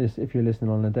day. if you're listening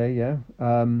on the day, yeah.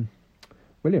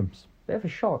 Williams. Bit of a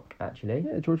shock, actually.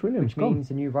 Yeah, George Williams Which gone. means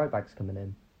the new right back's coming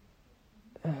in.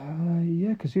 Yeah,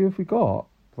 because who have we got?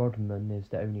 Rodman is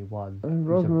the only one. who's a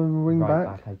Rodman wing right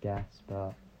back. I guess,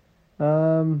 but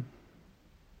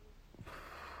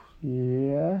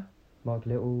Yeah. Mark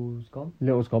Little's gone.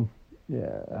 Little's gone.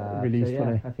 Yeah, released,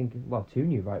 wasn't he? I think two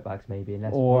new right backs maybe,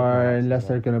 unless Unless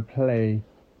they're going to play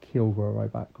Kilgore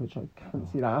right back, which I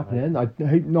can't see that happening. I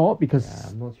hope not,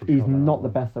 because I'm not too he's sure about not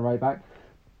that the one. best at right back.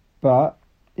 But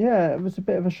yeah, it was a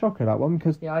bit of a shocker, that one,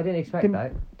 because Yeah, I didn't expect Didn't-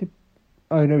 that.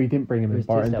 oh no, he didn't bring him It in was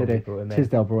Barton, Tisdale did who he? brought him in,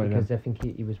 Tisdale brought him in. because I think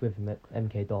he was with him at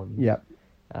MK Dons. Yep.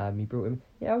 He brought him.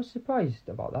 Yeah, I was surprised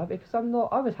about that because I'm not.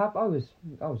 I was happy. I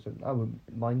wouldn't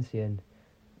mind seeing.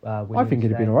 I Williams think he'd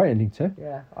have been stay. alright in League Two.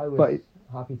 Yeah, I was But-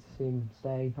 happy to see him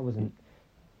stay. I wasn't.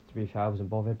 To be fair, I wasn't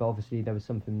bothered, but obviously there was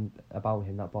something about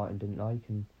him that Barton didn't like,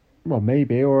 and Well,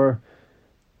 maybe, or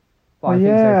but I well, think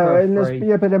so yeah, for a unless, free-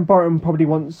 yeah, but then Barton probably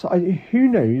wants. Who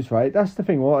knows, right? That's the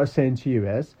thing. What I was saying to you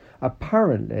is,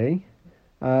 apparently,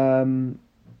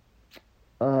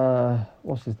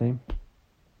 what's his name?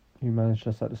 Who managed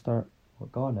us at the start?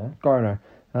 What, Garner? Garner.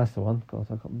 That's the one. God,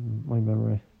 I got my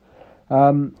memory.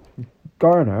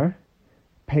 Garner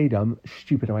paid him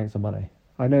stupid amounts of money.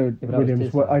 I know Yeah, but that was Williams.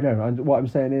 Tisdale. I know. And what I'm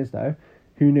saying is, though,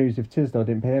 who knows if Tisdale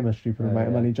didn't pay him a stupid Oh, amount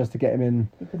of yeah. money just to get him in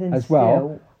But then as well.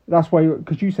 still- That's why,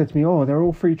 because you said to me, "Oh, they're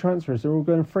all free transfers. They're all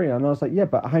going free," and I was like, "Yeah,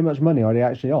 but how much money are they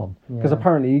actually on?" Because Yeah.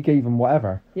 apparently he gave them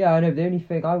whatever. Yeah, I know. The only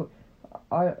thing I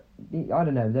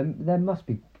don't know. There must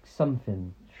be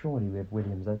something surely with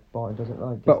Williams that Barton doesn't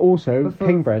like. But also But for-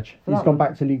 Cambridge, for he's that gone one-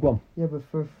 back to League One. yeah, but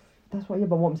that's what. Yeah,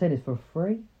 but what I'm saying is for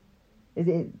free. Is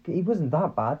it? He wasn't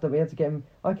that bad that we had to get him.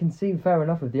 I can see fair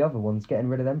enough with the other ones getting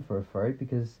rid of them for a free,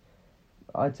 because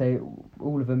I'd say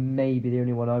all of them. Maybe the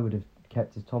only one I would have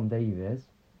kept is Tom Davies.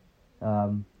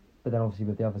 But then obviously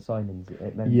with the other signings,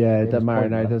 it meant Yeah, it was doesn't matter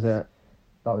now, pointless. does it?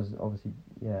 That was obviously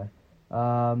yeah.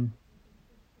 But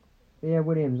yeah,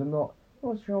 Williams. I'm not. I'm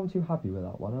not sure I'm too happy with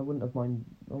that one. I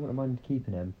wouldn't mind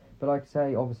keeping him. But like I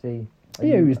say, obviously.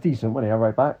 Yeah, he was decent, wasn't he? A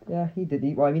right back. Yeah, he did.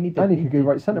 Well, I mean, he did. And he could go did-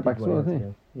 right centre did back as what well, he had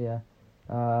didn't to do.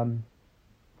 Yeah.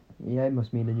 Yeah, it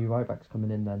must mean the new right back's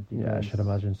coming in then. Yeah, I should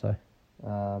imagine so.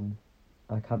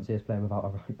 I can't see us playing without a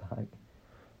right back.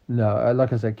 No,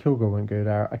 like I said, Kilgore won't go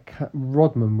there.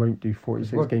 Rodman won't do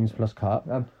 46 Rod- games plus cut.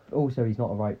 Also, he's not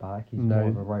a right back. He's No. more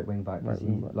of a right wing back. 'Cause Right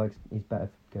wing back. he's better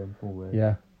going forward.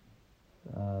 Yeah.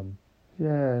 Um,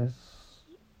 Yes.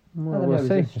 I Well, don't know, we'll it's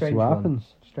see. a We'll see strange what one.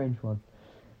 happens. Strange one.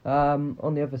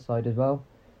 On the other side as well,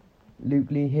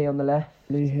 Luke Leahy on the left.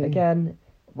 Leahy. Again,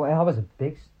 well, that was a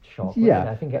big shot. wasn't Yeah, it?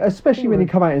 I think especially when he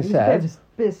come out and it was said a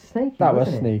bit snaky. that was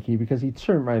wasn't it? sneaky because he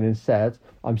turned around and said,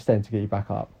 "I'm staying to get you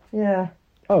back up." Yeah,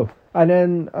 Oh, and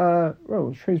then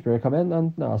Shrewsbury come in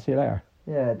and no, I'll see you later.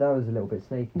 yeah, that was a little bit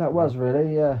snaky. That was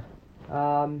really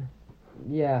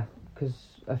Yeah, because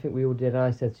I think we all did. And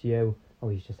I said to you, "Oh,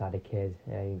 he's just had a kid.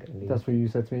 Yeah, he ain't gonna leave." That's what you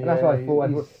said to me. And that's what I thought.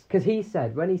 he's- Because he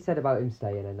said, when he said about him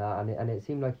staying and that, and it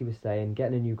seemed like he was staying,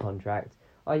 getting a new contract.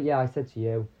 I said to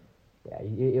you, yeah,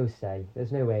 he'll stay.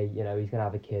 There's no way, he's going to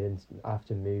have a kid and have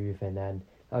to move, and then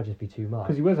that'll just be too much.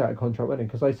 Because he was out of contract, wasn't he?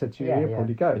 Because I said to you, Yeah, he'll yeah.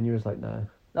 probably go, and you was like, no.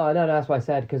 No, that's what I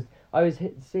said, because I was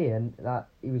seeing that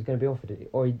he was going to be offered it.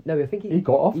 Or, I think He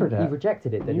got offered he it.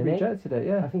 rejected it, He didn't he? rejected it,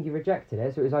 I yeah. think he rejected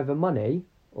it, so it was either money,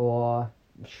 or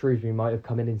Shrewsbury might have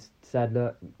come in and said,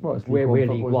 look, Well, it's we're League One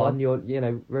League football as One,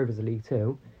 you're, Rovers are League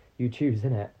Two, you choose,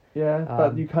 innit? Yeah,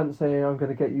 but Um, you can't say, I'm going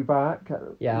to get you back.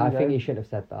 Yeah, I think he shouldn't have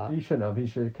said that. He shouldn't have. He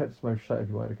should have kept his mouth shut if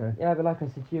he wanted to go. Yeah, but like I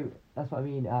said to you, that's what I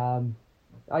mean.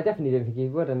 I definitely didn't think he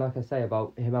would, and like I say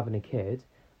about him having a kid,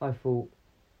 I thought,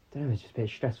 I don't know, it's just a bit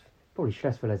stressful, probably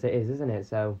stressful as it is, isn't it?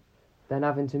 So, then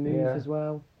having to move Yeah. as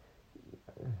well,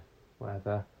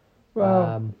 whatever.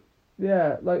 Well,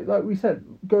 yeah, like we said,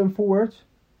 going forward,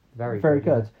 very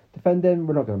good. Defending,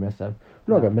 we're not going to miss him.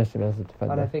 We're not No. going to miss him as a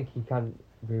defender. And I think he can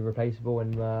be replaceable,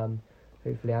 and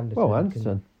hopefully Anderson, Well,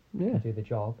 Anderson, yeah. can do the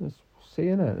job. Let's see,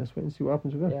 innit? Let's wait and see what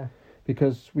happens with him. Yeah.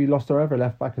 Because we lost our other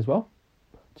left back as well,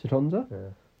 to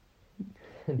Tonza.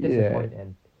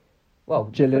 Disappointing. Well,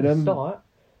 Gillingham.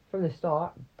 from the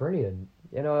start, brilliant.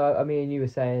 I mean, you were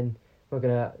saying he's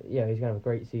gonna have a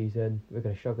great season. We're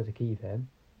gonna struggle to keep him,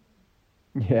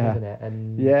 Yeah. isn't it?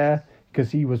 And Yeah,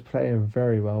 because he was playing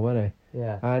very well, wasn't he?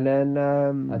 yeah. And then...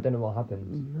 I don't know what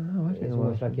happened. No, I don't It's know what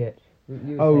almost like happened.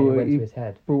 You were saying it went he to his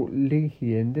head. brought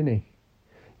Leahy in, didn't he?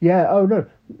 Yeah, oh no.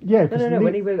 Yeah, No.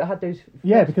 When he had those.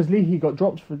 Yeah, because Leahy got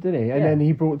dropped for, didn't he? And Yeah. then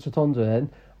he brought Tatonza in,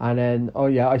 and then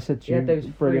I said to He you, had those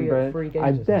brilliant. free games.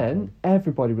 And or then something.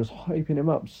 everybody was hyping him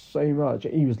up so much.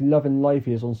 He was loving life.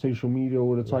 He was on social media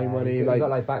all the time, Yeah, when he he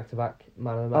got like back-to-back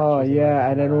man of the match. oh yeah,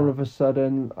 and then all of a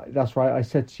sudden, that's right. I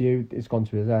said to you, it's gone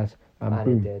to his head, and And it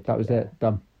boom, did, that was yeah. it,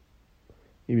 done.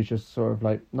 He was just sort of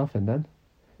like nothing then.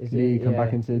 Lee come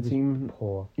back into the team.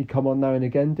 Poor. He come on now and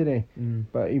again, didn't he?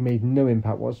 But he made no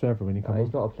impact whatsoever when he come No, on.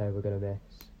 he's not a player we're gonna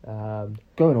miss.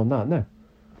 Going on that, no.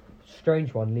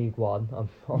 Strange one, League One.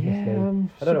 Honestly, Yeah,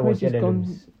 I don't know what surprised he's gone-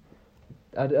 Gillingham's.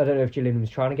 I don't know if Gillingham's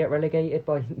trying to get relegated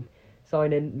by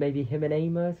signing maybe him and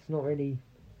Amos. It's not really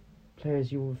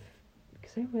players you've.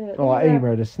 Because they were. Oh,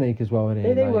 Amer the snake as well, isn't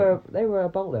he? They Like, they were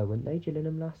about there, weren't they?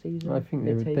 Gillingham last season. I think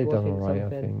they Mid-table, done all right. I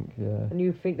something. think, yeah. And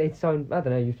you think they'd sign? I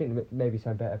don't know. You think maybe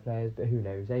sign better players, but who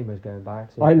knows? Amo's going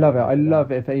back. So I love it. I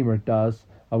love it if Amer does.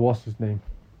 What's his name?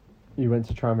 He went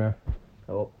to Tranmere.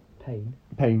 Oh, Payne.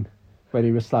 Payne, when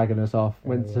he was slagging us off,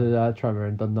 went yeah. to Tranmere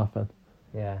and done nothing.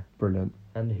 Yeah, Brilliant.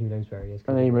 and who knows where he is?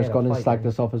 And Amer's gone and slagged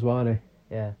us off as well, hasn't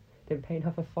Yeah. Didn't Payne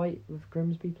have a fight with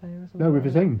Grimsby player or he? something? No, with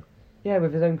his own. Yeah,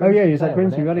 with his own. Oh yeah, he's player, at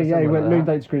Grimsby, wasn't wasn't he? Yeah, he Or went something loaned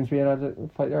like out to Grimsby and had a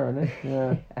fight there, wasn't he?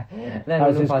 Yeah. Then That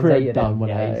was all his the fans career hated done, him.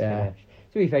 wasn't Yeah, it? he's Yeah. finished.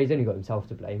 To be fair, he's only got himself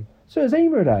to blame. So is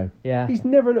Amer though. Yeah. He's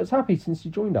never looked happy since he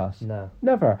joined us. No,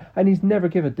 Never. And he's never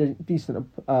given a decent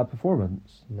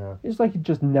performance. no. It's like he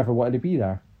just never wanted to be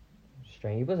there.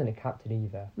 Strange. He wasn't a captain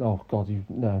either. Oh God,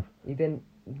 no. He didn't.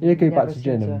 He'd go back never to seemed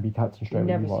Gin and be captain He straight when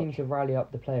never you seemed watch. to rally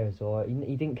up the players, or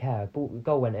he didn't care.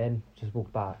 Goal went in, just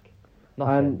walked back.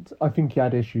 Nothing. And I think he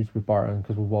had issues with Barton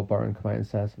because of what Barton come out and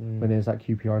said Mm. when he was at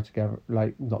QPR together,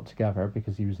 like not together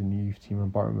because he was in the youth team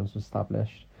and Barton was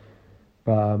established.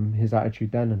 But his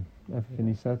attitude then and everything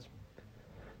he said.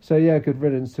 So yeah, good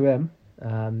riddance to him.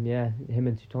 Yeah, him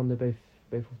and Tutonda both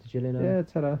off to Gillingham. Yeah,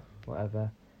 ta-da. Whatever.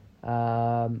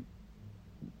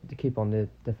 To keep on the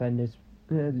defenders,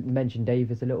 mention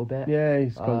Davis a little bit. Yeah,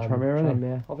 he's gone Tranmere, hasn't he?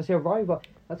 Tranmere. Obviously a rival.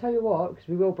 I'll tell you what, because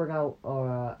we will bring out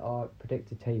our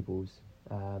predicted tables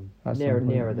At some nearer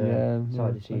point, the yeah, side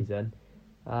of the so- season.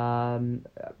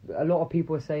 A lot of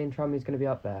people are saying Tranmere's going to be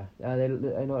up there.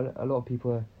 A lot of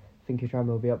people are thinking Tranmere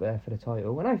will be up there for the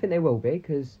title, and I think they will be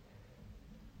because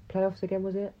playoffs again,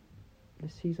 was it?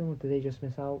 This season, or did they just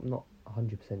miss out? I'm not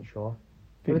 100% sure.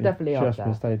 They I were think definitely up just there.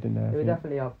 missed out, didn't they? I They were think.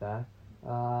 definitely up there.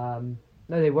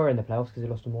 No, they were in the playoffs because they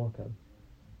lost to Morecambe.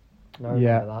 I remember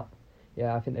Yeah. that.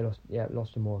 Yeah, I think they lost. Yeah,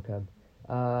 lost to Morecambe.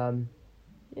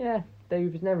 Yeah, they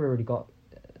just never really got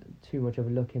too much of a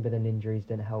look in, but then injuries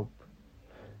didn't help.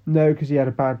 No, because he had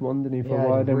a bad one, didn't he, for a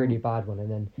while? Yeah, a Then really bad one, and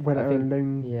then went I out think on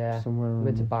loan yeah, somewhere.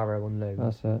 went to on- Barrow on loan.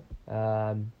 That's it.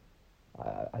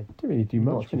 I Didn't really do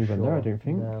Not much too when he went there, I sure, don't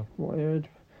think. no. What I heard.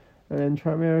 And then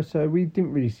Tranmere, so we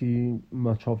didn't really see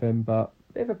much of him, but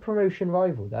bit of a promotion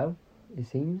rival though, it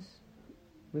seems.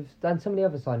 And some of the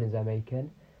other signings they're making,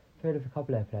 I've heard of a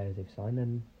couple of players they've signed,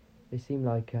 and they seem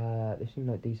like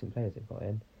decent players they've got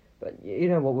in. But you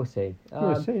know what, we'll see.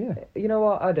 we'll see, yeah. You know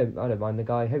what, I don't mind the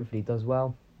guy. Hopefully he does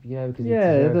well. You know, because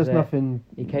Yeah, he deserves there's it. nothing,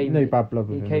 He came. no bad blood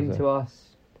with He him. came is to there?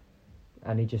 us,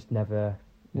 and he just never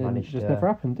Yeah, it managed just to. never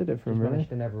happened, did it, for Just him, really? managed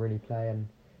to never really play, and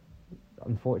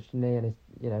unfortunately, and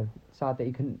it's sad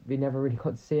that we never really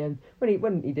got to see him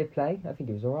when he did play. I think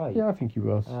he was all right. Yeah, I think he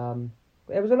was.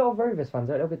 There was a lot of Rovers fans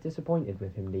a little bit disappointed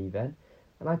with him leaving,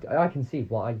 and I can see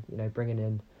why. Bringing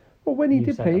in Well, when he new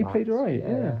did play, he centre-backs. played all right,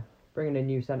 yeah. Bringing in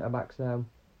new centre backs now,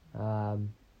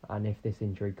 and if this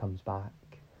injury comes back,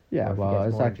 Yeah, or if he well, gets more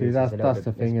exactly. injuries, That's it's a little that's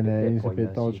the bit- thing, it's and bit he's a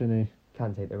bit pointless. dodgy, isn't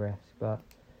can't take the risk.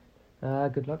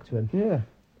 But good luck to him. he? Yeah.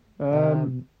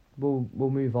 We'll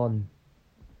move on.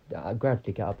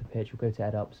 Gradually get up the pitch. We'll go to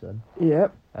Ed Upson,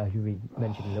 Yep. who we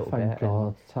mentioned a little Thank bit.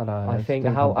 God. Ta-da, I it's think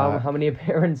gonna come back. how many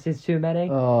appearances too many?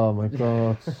 Oh my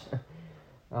God.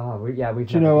 We've. Do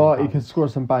you never know what? been He can fans. score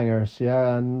some bangers,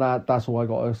 yeah, and that's all I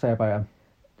got to say about him.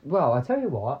 Well, I tell you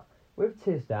what, with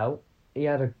Tisdale, he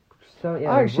had a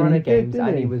Actually, run he of did, games, didn't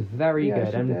and he? he was very Yeah,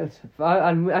 good. she And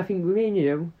did. I think me and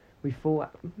you, we thought,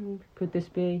 could this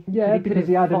be? Yeah, could because it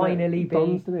he had finally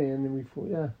Dons, be? didn't he? And then we thought,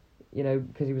 yeah.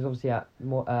 Because he was obviously at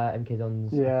MK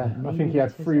Dons. Yeah, I maybe think he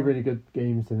had 3 Tisdale. really good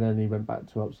games, and then he went back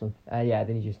to Upson.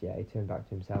 Then he turned back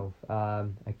to himself.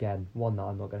 Again, one that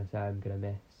I'm not going to say I'm going to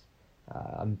miss.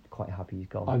 I'm quite happy he's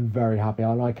gone. I'm very happy,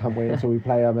 and I can't wait until we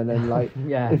play him, and then, like,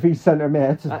 Yeah. if he's centre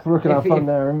mid, we're going to have fun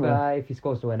there, aren't we? If he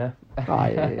scores the winner.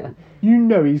 You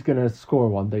know he's going to score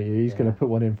one, don't you? He's Yeah. going to put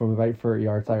one in from about 30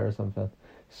 yards out or something.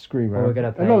 Screamer. Or we're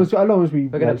gonna play- as long as we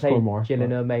We're going to play score more.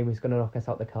 Gillingham, Maine was going to knock us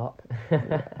out the cup.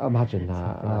 Imagine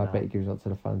that. Something I like bet that. he gives up to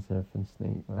the fans and everything,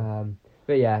 Sneak.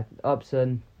 But yeah,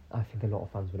 Upson, I think a lot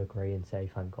of fans would agree and say,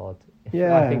 thank God.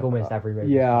 Yeah, I think almost every Rovers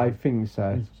Yeah, fan. I think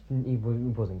so. He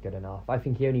wasn't good enough. I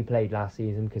think he only played last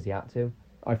season because he had to.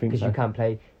 I think Because so. you can't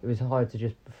play. It was hard to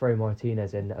just throw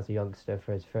Martinez in as a youngster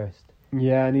for his first.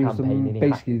 Yeah, and he was campaign, and he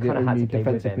basically the kinda had only to play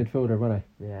with defensive him. midfielder, wasn't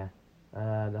Yeah,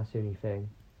 that's the only thing.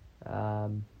 he?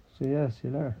 So yeah, see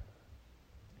you later.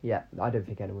 Yeah, I don't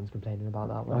think anyone's complaining about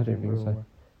that one. I don't think we're so. all,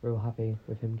 we're all happy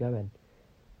with him going.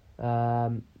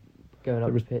 Going up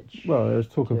There was- the pitch. Well, there was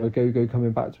talk of Yeah. a go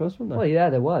coming back to us, wasn't there? Well, yeah,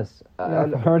 there was.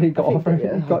 Yeah, I heard he got think offered.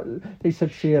 that- They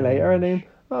said see you later, and then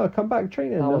come back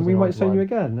training, That and was we an might odd sign you one.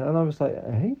 again. And I was like,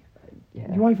 hey,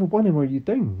 Yeah. you either want him or you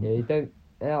don't. Yeah, you don't.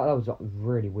 Yeah, that was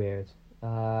really weird.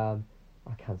 I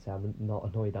can't say I'm not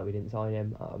annoyed that we didn't sign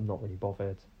him. I'm not really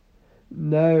bothered.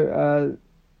 No,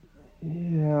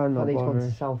 yeah, I'm But not he's gone to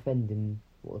bothered. Southend in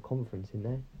the conference, didn't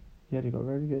they? Yeah, they got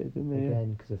relegated, didn't they? Yeah.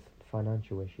 Again, because of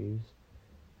financial issues.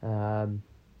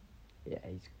 Yeah,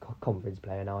 he's a conference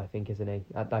player now, I think, isn't he?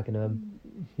 At Dagenham.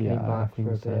 Came Yeah, I back for think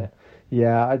a so. bit.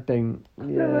 Yeah, I think. A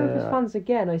couple of Rovers Yeah, fans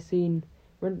again.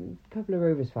 A couple of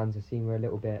Rovers fans I've seen were a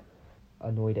little bit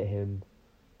annoyed at him,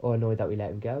 or annoyed that we let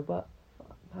him go. But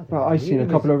well, I've seen a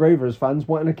couple of Rovers fans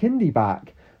wanting a Kindy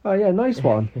back. Oh yeah, nice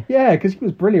one. Yeah, because he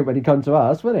was brilliant when he come to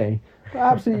us, wasn't he?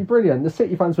 Absolutely brilliant. The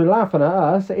City fans were laughing at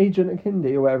us, Agent and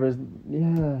Kindy or whatever.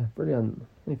 Yeah, brilliant.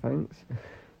 Hey, thanks.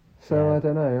 So Yeah. I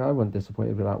don't know. I wasn't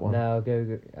disappointed with that one. No,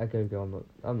 go.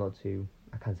 I'm not too.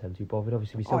 I can't say I'm too bothered.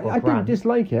 Obviously, we still got I don't Grant.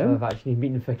 dislike who him. I've actually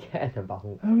been forgetting about.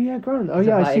 Oh yeah, Grant. Oh It's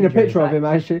yeah, I about seen a injury, picture of it's him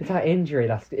actually. It's that injury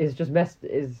it's just messed.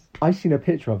 I seen a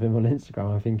picture of him on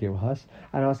Instagram. I think it was,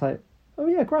 and I was like, oh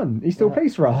yeah, Grant. He still Yeah.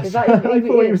 plays for us. Is that- I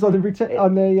thought he was on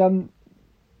the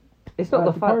It's not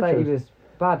the fact that he departures. was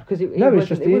bad because it No, it's wasn't,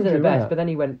 just it the wasn't injury, the best. wasn't it? But then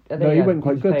he went. And No, then, he went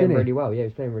quite was good, playing didn't he? really well. Yeah, he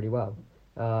was playing really well.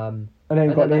 and then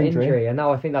And got then an that injury. and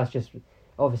now I think that's just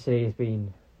obviously it's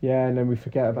been. Yeah, and then we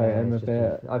forget about yeah, him a it's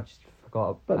bit. I've just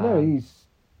forgot. But no, he's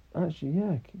actually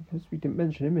because we didn't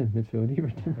mention him in midfield either,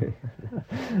 did we?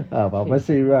 Oh well, we'll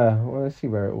see. We'll see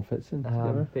where it all fits in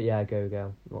together. But yeah,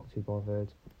 go. Not too bothered.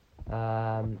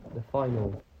 The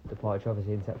final departure,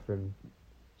 obviously, except from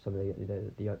some of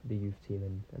the youth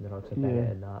team and the likes of Yeah. Bennett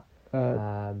and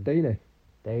that. Daly.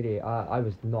 Daily, I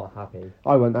was not happy.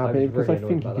 I wasn't I happy was because really I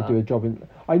think annoyed he by could do a job in.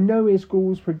 I know his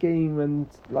goals per game and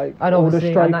like And all the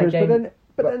obviously, and that strikers, game-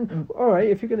 but then, all right,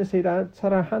 if you're going to say that,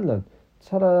 Tara Hanlon,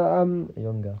 Tara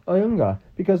Younger. Ayunga,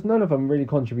 because none of them really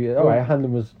contributed. All Well- right,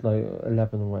 Hanlon was like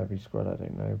 11 or whatever he scored. I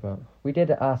don't know, but We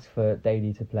did ask for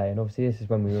Daly to play, and obviously this is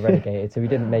when we were relegated, so we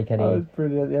didn't make any. that was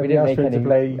brilliant. Yeah, we didn't asked make for him any. to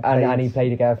play, and he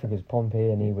played again. I think it was Pompey,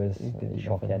 and he was He did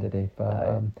shocking. nothing, did he? But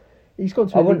Um, he's gone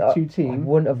to I a wouldn't- League Two I team.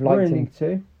 wouldn't have We're liked in him. League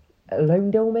Two.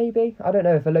 Loamdale, maybe. I don't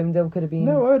know if a Loamdale could have been.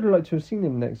 No, I would have liked to have seen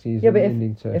him next season. Yeah, but in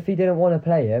League Two. if he didn't want to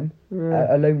play him,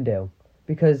 Yeah. a Loamdale,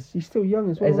 because He's still young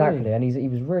as well. exactly, Isn't and he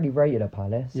was really rated at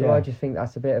Palace, so Yeah. I just think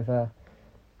that's a bit of a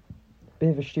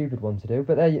stupid one to do.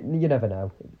 But there, you never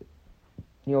know.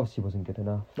 He obviously wasn't good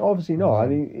enough, he? Obviously not. I Um,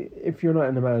 mean, if you're not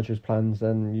in the manager's plans,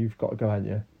 then you've got to go, haven't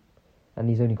you? and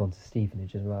he's only gone to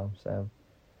Stevenage as well. So,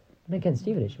 and again,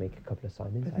 Stevenage make a couple of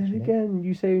signings. But then Actually, again,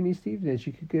 you say only Stevenage.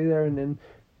 You could go there and then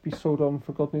be sold on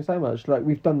for God knows how much. Like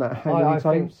we've done that how I many think-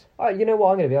 times? you know what?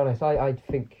 I'm going to be honest. I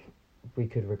think we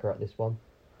could regret this one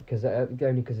because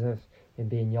only because of him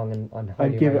being young and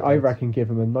highly I rated. reckon give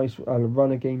him a nice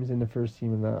run of games in the first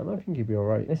team and that, and I think he'd be all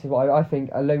right. This is what I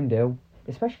think. A loan deal,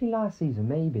 especially last season,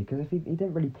 maybe because if he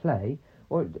didn't really play,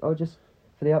 or just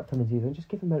for the upcoming season, just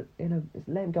give him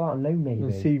let him go out on loan maybe.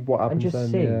 And see what happens. And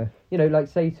just then, see. yeah. You know, like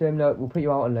say to him, look, we'll put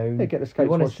you out on loan. Yeah, get the scouts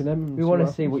wanna watching him. and We want to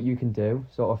see happens. what you can do,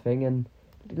 sort of thing, and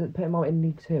put him out in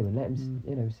League Two and let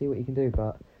him, see what he can do.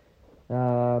 But,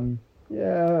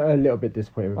 Yeah, a little bit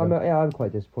disappointed with him. I'm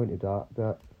quite disappointed with that.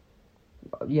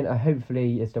 But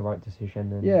hopefully it's the right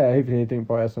decision. And, Yeah, hopefully they don't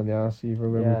bite us on the arse either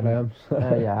when Yeah, we play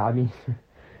them. yeah. I mean,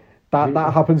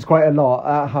 that happens quite a lot.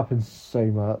 That happens so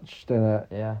much, doesn't it?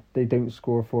 yeah. They don't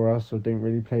score for us or don't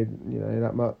really play,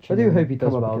 that much. I and do then hope he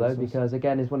does come up well though, against us. because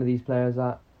again, he's one of these players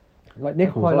that. Like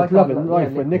Nichols, quite I was like loving that, life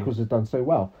yeah, when Nichols. Nichols has done so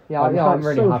well. Yeah, I'm I'm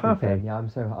really so happy for him. Yeah,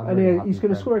 I'm and really happy he's for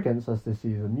going to him. score against us this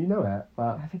season. You know it,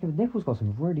 but I think Nichols got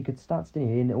some really good stats,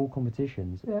 didn't he, in all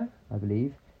competitions? yeah, I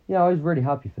believe. Yeah, I was really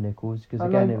happy for Nichols because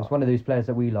And again, I'm- it was one of those players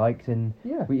that we liked, and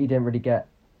yeah. he didn't really get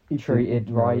He treated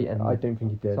no, right, and I don't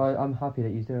think he did. so I'm happy that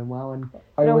he's doing well. And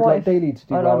I you know would what, like if- Daly to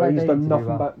do I'd well. like He's Daly done to do nothing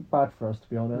well. bad for us, to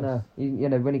be honest.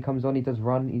 no, when he comes on, he does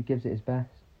run. He gives it his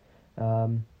best.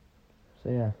 So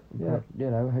yeah,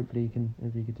 Yeah. hopefully he can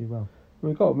do well.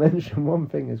 We've got to mention one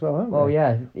thing as well, haven't Well, we?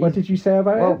 yeah. What did you say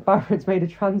about Well, it? Barrett's made a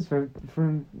transfer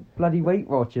from bloody Weight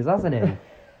Watchers, hasn't he?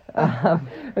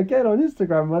 Again on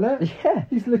Instagram, wasn't it? Yeah,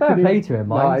 He's looking fair play in, to him,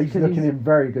 nah, mind, he's 'cause looking in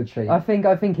very good shape. I think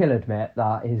he'll admit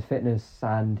that his fitness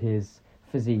and his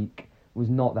physique was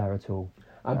not there at all.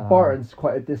 And Barton's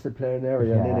quite a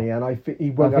disciplinarian, yeah. isn't he? And I think he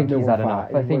won't I think have he's no had one enough.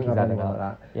 fat. I He think won't he's have had anyone enough.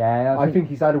 like that. Yeah, I think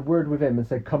he's had a word with him and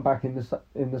said, "Come back in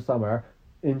the summer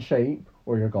in shape,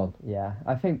 or you're gone." Yeah,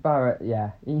 I think Barrett.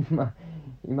 Yeah, he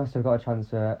must have got a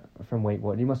transfer from Weight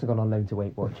Watchers. He must have gone on loan to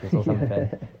Weight Watchers or something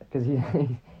because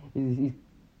he's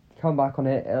come back on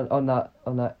it on that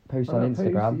post on And that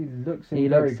Instagram. post, he looks in He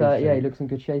very looks good shape. he looks in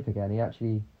good shape again. He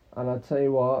actually. And I tell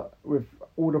you what, with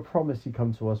all the promise he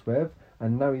come to us with,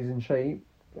 and now he's in shape,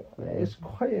 it's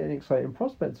quite an exciting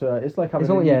prospect to It's like having It's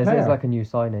a all, new yeah, player. it's like a new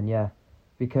signing, yeah,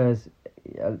 because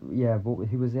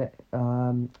who was it?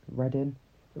 Reading.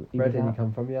 He was Reading he at.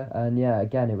 come from, yeah. And yeah,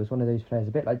 again, it was one of those players,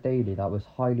 a bit like Daly, that was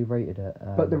highly rated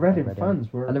at. But the Reading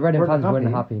fans were, and the Reading weren't fans weren't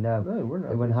happy. happy. No, No, weren't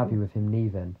they weren't happy at all. with him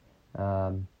leaving.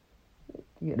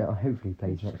 Hopefully he He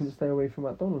plays just next. couldn't stay away from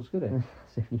McDonald's, could he?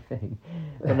 Silly thing.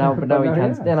 But now he now he can.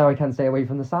 has. Now he can stay away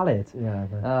from the salad. Yeah,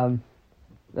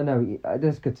 but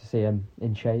It's good to see him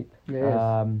in shape. it is.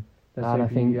 Um, Let's and I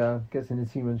hope think- he gets in the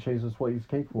team and shows us what he's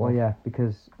capable Well, of. yeah,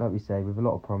 because like we say, with a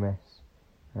lot of promise,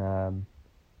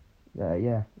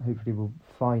 hopefully we'll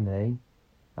finally,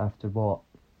 after what,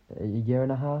 a year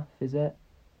and a half, is it?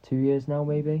 2 years now,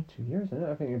 maybe. 2 years, isn't it?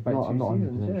 I think about I'm not 2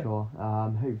 seasons, 100% yeah. sure.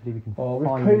 Hopefully we can Oh, with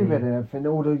finally, COVID and everything,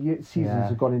 all the seasons Yeah.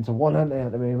 have gone into one, haven't they,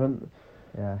 at the moment?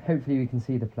 yeah, hopefully we can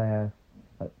see the player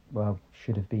that,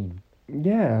 should have been.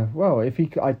 Yeah, well, if he,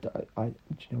 do you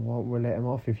know what? We'll let him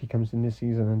off if he comes in this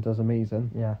season and does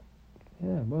amazing. Yeah,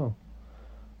 Yeah, well,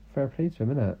 fair play to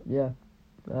him, innit? yeah.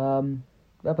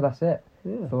 But that's it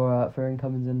Yeah. for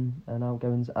incomings and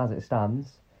outgoings as it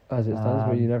stands. As it stands,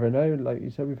 but Um, you never know. Like you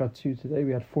said, we've had 2 today.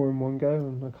 We had 4 in one go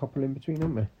and a couple in between,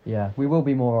 haven't we? Yeah, we will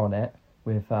be more on it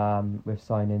with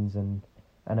signings and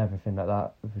everything like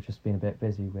that. We've just been a bit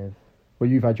busy with. Well,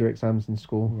 you've had your exams in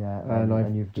school. Yeah, And I've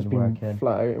and you've just been been working.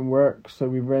 flat out in work, so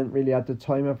we haven't really had the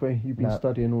time, have we? You've been No.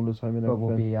 studying all the time and But everything.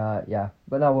 we'll be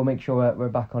but now we'll make sure we're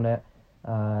back on it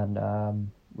and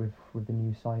with the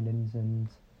new signings and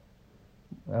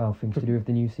Oh, things to do with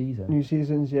the new season. New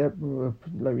seasons, yeah.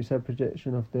 Like we said,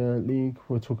 prediction of the league.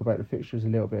 We'll talk about the fixtures a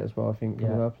little bit as well, I think,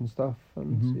 coming Yeah. up and stuff.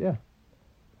 And Mhm. yeah.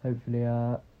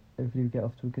 Hopefully we get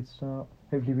off to a good start.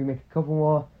 Hopefully we make a couple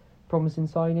more promising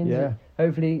signings. Yeah.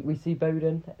 Hopefully we see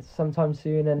Bowden sometime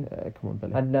soon, and Come on,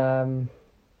 Billy.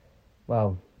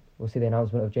 well, we'll see the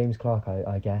announcement of James Clark,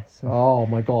 I guess. Oh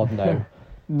my God, no.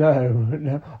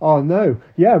 No. Oh no.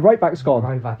 Yeah, right back's gone.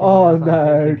 Right back. Oh That's what I'm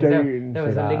no, thinking, 'cause don't there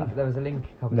was say a that. link. There was a link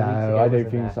a couple No, of weeks ago. I don't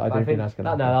wasn't think there? so. I But don't think that's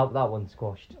gonna No, that one's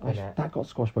squashed. I- Didn't it? that got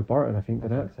squashed by Barton, I think, I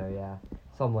didn't think it? so. Yeah,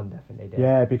 someone definitely did.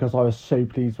 Yeah, because I was so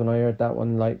pleased when I heard that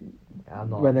one. Like, I'm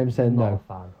not. when them said not no. a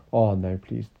fan. oh no,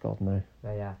 please, God, no.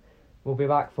 But yeah, we'll be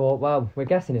back for. Well, we're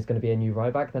guessing it's going to be a new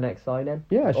right back the next signing.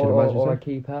 Yeah, I should or imagine so. a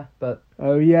keeper, but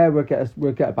Oh yeah, we'll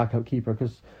get a backup keeper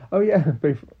because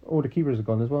both all the keepers are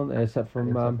gone as well, except from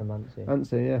except for Mansi,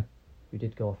 Anstey. Yeah, who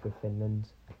did go off with Finland.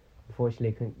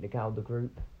 Unfortunately, couldn't get out of the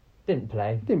group. Didn't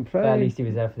play. didn't play. But at least he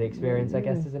was there for the experience, I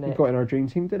guess, isn't He it? got in our dream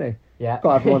team, didn't he? Yeah.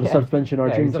 Got everyone on the Yeah. subs bench in our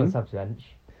Yeah, dream he's on the team. subs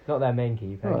bench. Not their main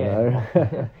keeper. Oh, Again.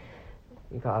 no.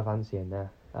 You can't have Ansi in there.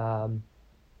 But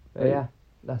Hey. yeah,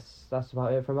 that's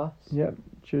about it from us. Yep.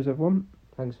 Cheers, everyone.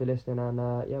 Thanks for listening, and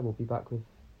yeah, we'll be back with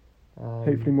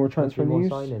Hopefully more transfer hopefully news.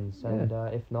 more signings, and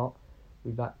if not,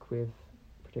 we'll be back with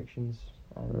predictions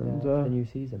and, And, for the new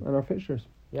season. And our fixtures.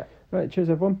 Yeah. Right. Cheers,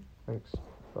 everyone. Thanks.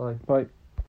 Bye. Bye.